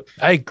that.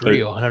 I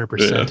agree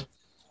 100%.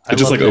 It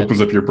just like that.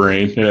 opens up your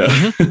brain.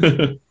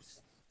 Yeah.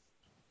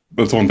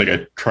 That's one thing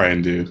I try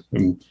and do.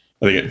 And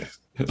I think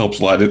it helps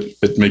a lot.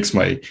 It makes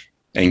my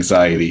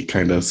anxiety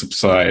kind of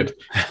subside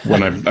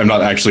when I'm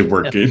not actually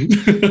working.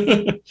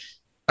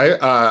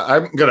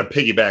 I'm going to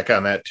piggyback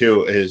on that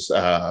too. Is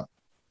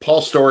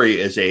Paul Story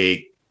is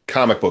a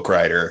comic book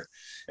writer,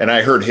 and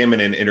I heard him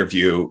in an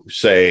interview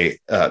say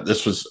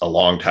this was a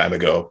long time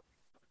ago.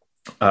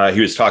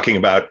 He was talking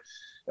about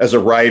as a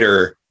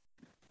writer,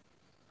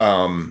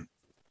 a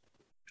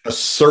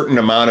certain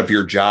amount of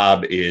your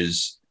job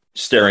is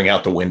staring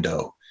out the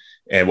window,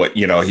 and what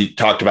he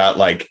talked about,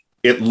 like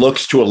it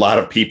looks to a lot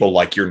of people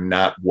like you're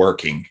not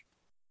working,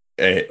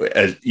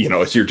 as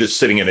you're just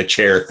sitting in a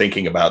chair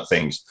thinking about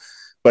things.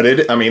 But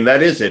that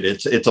is it.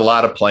 It's a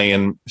lot of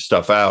playing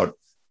stuff out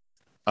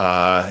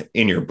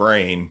in your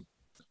brain,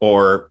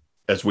 or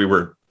as we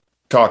were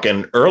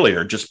talking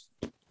earlier, just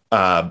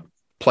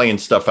playing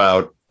stuff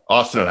out.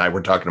 Austin and I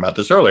were talking about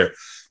this earlier.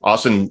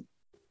 Austin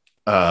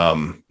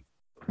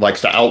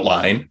likes to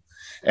outline,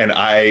 and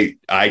I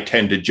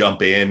tend to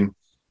jump in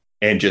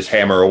and just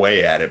hammer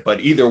away at it.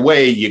 But either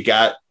way, you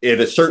got at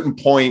a certain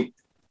point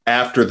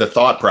after the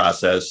thought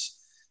process,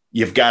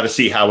 you've got to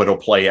see how it'll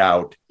play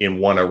out in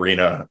one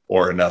arena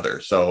or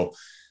another. So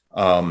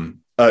a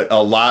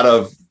lot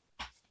of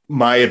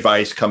my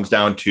advice comes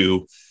down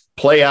to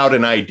play out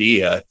an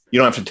idea. You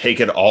don't have to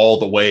take it all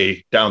the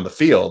way down the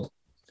field,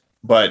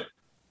 but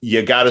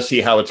you got to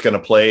see how it's going to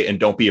play, and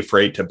don't be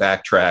afraid to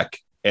backtrack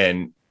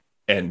and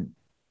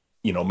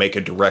make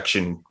a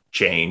direction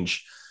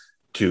change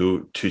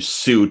to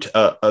suit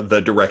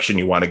the direction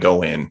you want to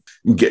go in.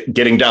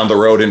 Getting down the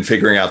road and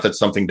figuring out that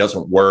something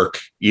doesn't work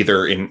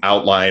either in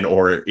outline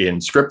or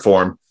in script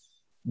form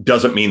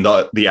doesn't mean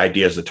the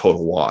idea is a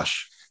total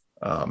wash.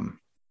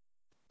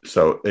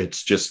 So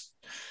it's just,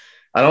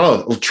 I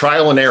don't know,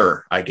 trial and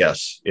error, I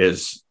guess,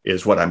 is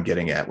what I'm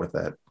getting at with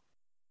that.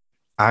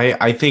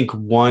 I think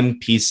one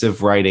piece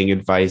of writing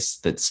advice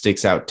that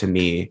sticks out to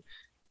me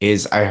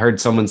is I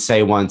heard someone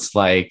say once,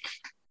 like,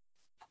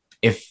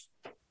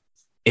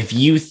 if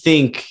you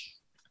think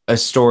a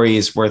story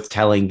is worth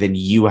telling, then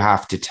you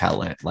have to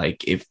tell it.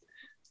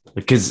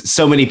 Because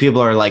so many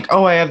people are like,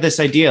 oh, I have this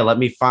idea, let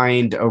me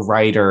find a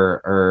writer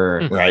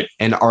or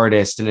an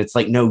artist. And it's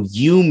like, no,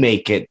 you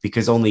make it,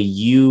 because only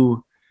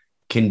you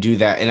can do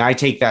that. And I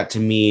take that to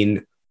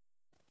mean,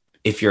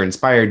 if you're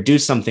inspired, do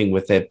something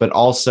with it, but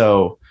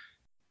also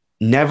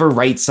never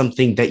write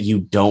something that you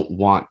don't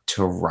want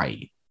to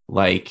write.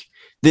 Like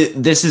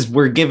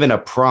we're given a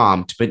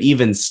prompt, but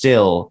even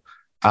still,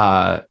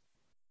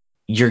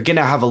 you're going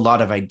to have a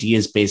lot of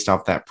ideas based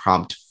off that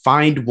prompt.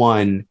 Find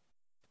one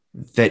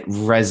that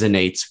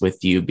resonates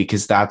with you,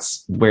 because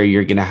that's where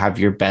you're going to have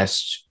your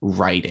best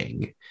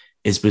writing,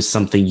 is with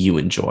something you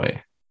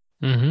enjoy.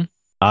 Mm-hmm.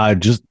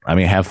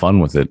 Have fun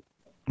with it.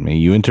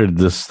 You entered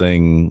this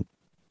thing,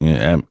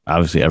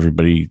 obviously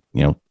everybody,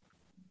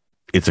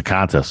 it's a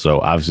contest. So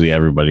obviously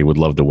everybody would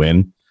love to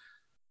win,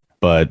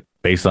 but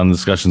based on the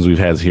discussions we've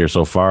had here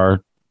so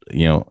far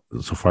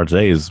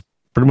today, is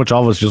pretty much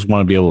all of us just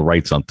want to be able to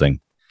write something.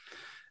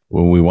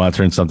 When we want to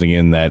turn something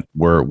in that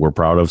we're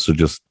proud of. So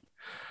just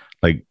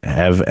like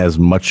have as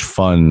much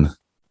fun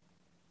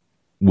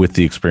with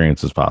the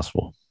experience as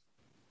possible.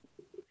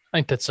 I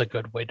think that's a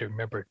good way to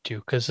remember it too,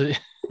 because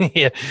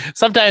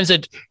sometimes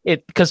it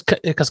because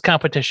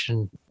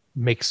competition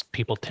makes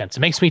people tense.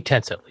 It makes me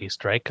tense, at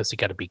least, right? Because you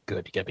got to be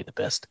good, you got to be the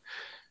best.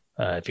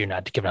 If you're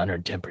not giving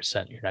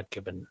 110%, you're not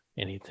giving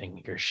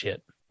anything. You're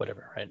shit,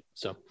 whatever, right?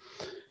 So,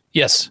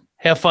 yes,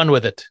 have fun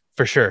with it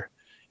for sure.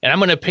 And I'm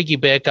going to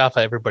piggyback off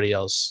of everybody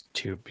else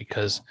too,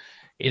 because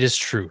it is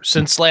true.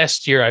 Since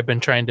last year, I've been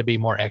trying to be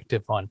more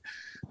active on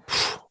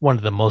one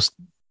of the most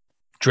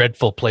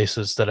dreadful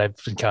places that I've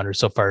encountered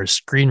so far is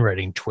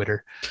screenwriting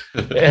Twitter.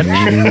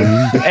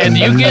 And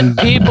you get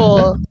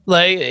people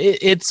like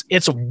it's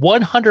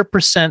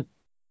 100%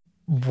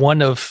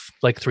 one of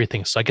like three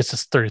things. So I guess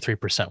it's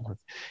 33%.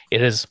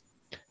 It is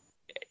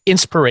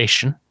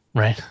inspiration,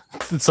 right?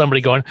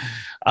 Somebody going,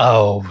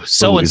 oh,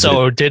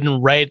 so-and-so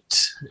didn't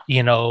write,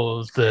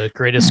 the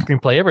greatest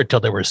screenplay ever until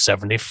they were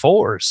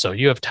 74. So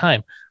you have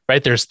time,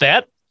 right? There's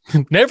that.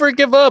 Never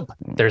give up.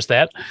 There's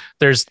that.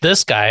 There's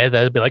this guy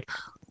that'd be like,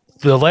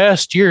 the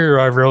last year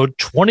I wrote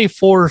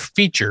 24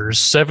 features,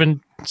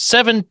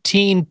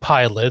 17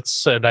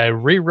 pilots, and I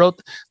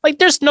rewrote. Like,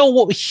 there's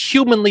no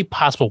humanly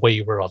possible way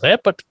you wrote all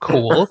that, but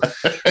cool. All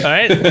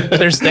right.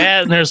 There's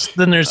that. And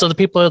there's other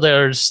people that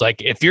are just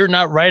like, if you're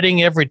not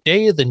writing every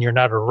day, then you're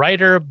not a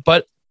writer.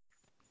 But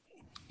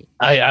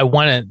I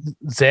wanted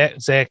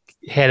Zach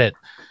had it,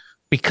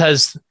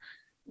 because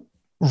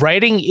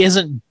writing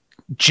isn't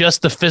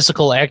just the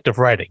physical act of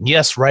writing.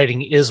 Yes,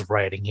 writing is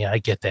writing. Yeah, I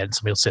get that. And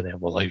somebody will say that.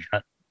 Well, you're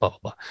not blah, blah,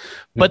 blah.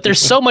 But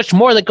there's so much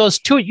more that goes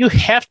to it. You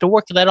have to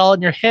work that all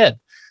in your head,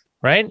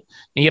 right? And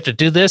you have to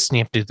do this and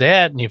you have to do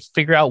that and you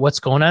figure out what's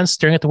going on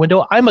staring at the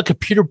window. I'm a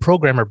computer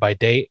programmer by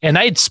day, and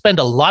I'd spend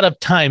a lot of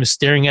time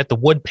staring at the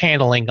wood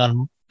paneling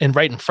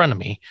right in front of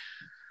me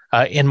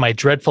in my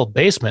dreadful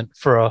basement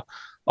for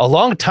a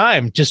long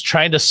time, just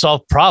trying to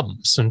solve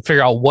problems and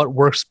figure out what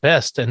works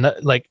best. And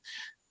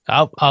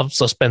I'll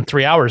also spend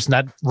 3 hours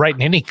not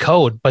writing any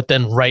code, but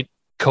then write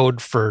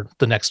code for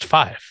the next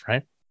 5,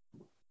 right?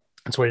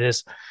 That's what it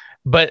is.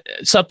 But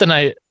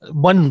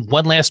one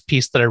last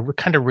piece that I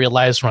kind of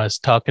realized when I was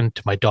talking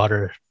to my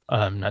daughter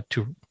not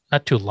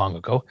too long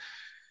ago,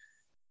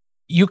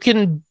 you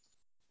can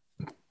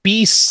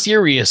be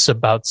serious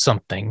about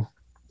something,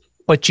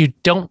 but you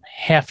don't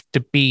have to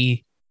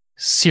be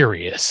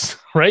serious,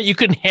 right? You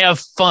can have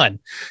fun.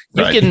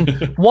 You can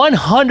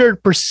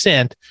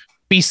 100%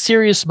 be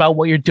serious about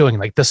what you're doing.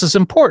 Like, this is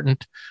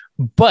important,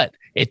 but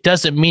it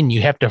doesn't mean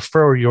you have to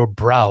furrow your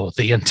brow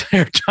the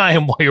entire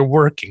time while you're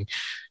working.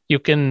 You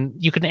can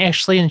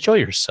actually enjoy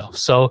yourself.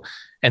 So,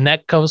 and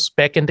that goes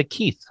back into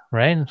Keith,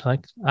 right?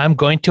 Like, I'm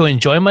going to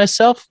enjoy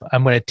myself.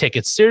 I'm going to take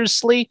it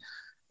seriously.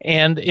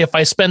 And if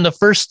I spend the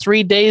first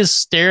 3 days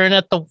staring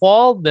at the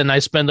wall, then I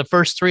spend the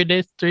first 3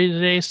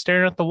 days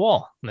staring at the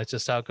wall. And that's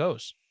just how it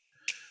goes.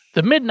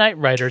 The Midnight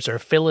Writers are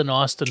Phil and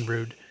Austin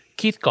Rude,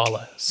 Keith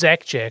Galla,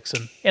 Zach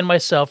Jackson, and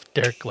myself,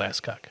 Derek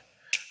Glasscock.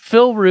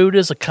 Phil Rude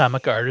is a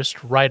comic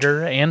artist,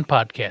 writer, and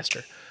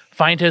podcaster.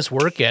 Find his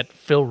work at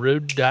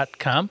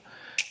philrude.com,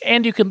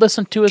 and you can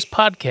listen to his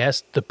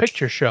podcast, The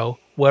Picture Show,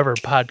 wherever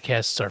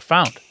podcasts are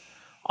found.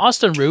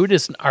 Austin Rude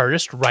is an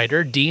artist,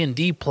 writer,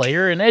 D&D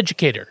player, and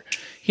educator.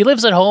 He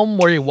lives at home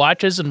where he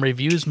watches and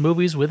reviews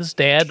movies with his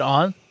dad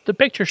on The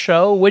Picture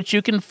Show, which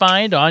you can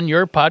find on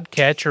your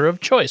podcatcher of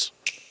choice.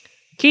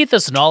 Keith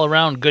is an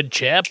all-around good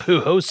chap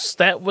who hosts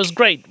That Was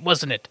Great,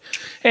 Wasn't It?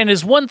 And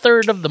is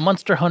 1/3 of the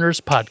Monster Hunters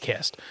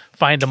podcast.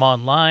 Find him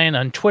online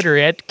on Twitter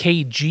at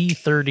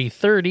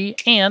KG3030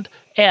 and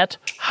at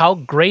How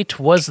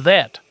Great Was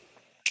That?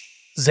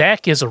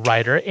 Zach is a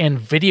writer and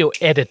video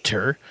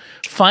editor.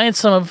 Find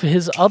some of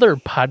his other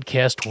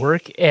podcast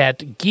work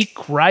at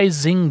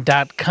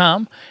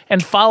geekrising.com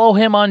and follow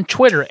him on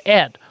Twitter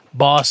at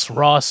Boss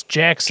Ross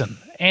Jackson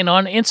and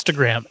on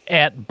Instagram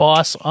at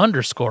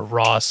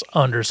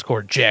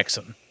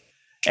boss_Ross_Jackson.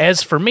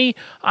 As for me,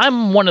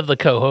 I'm one of the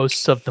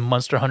co-hosts of the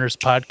Monster Hunters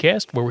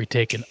podcast, where we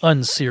take an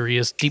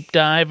unserious deep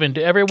dive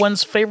into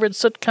everyone's favorite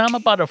sitcom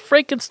about a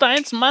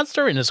Frankenstein's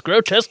monster and his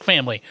grotesque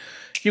family.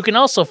 You can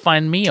also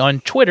find me on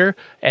Twitter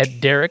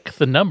at Derek,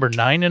 the number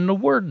 9 and the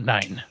word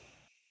 9.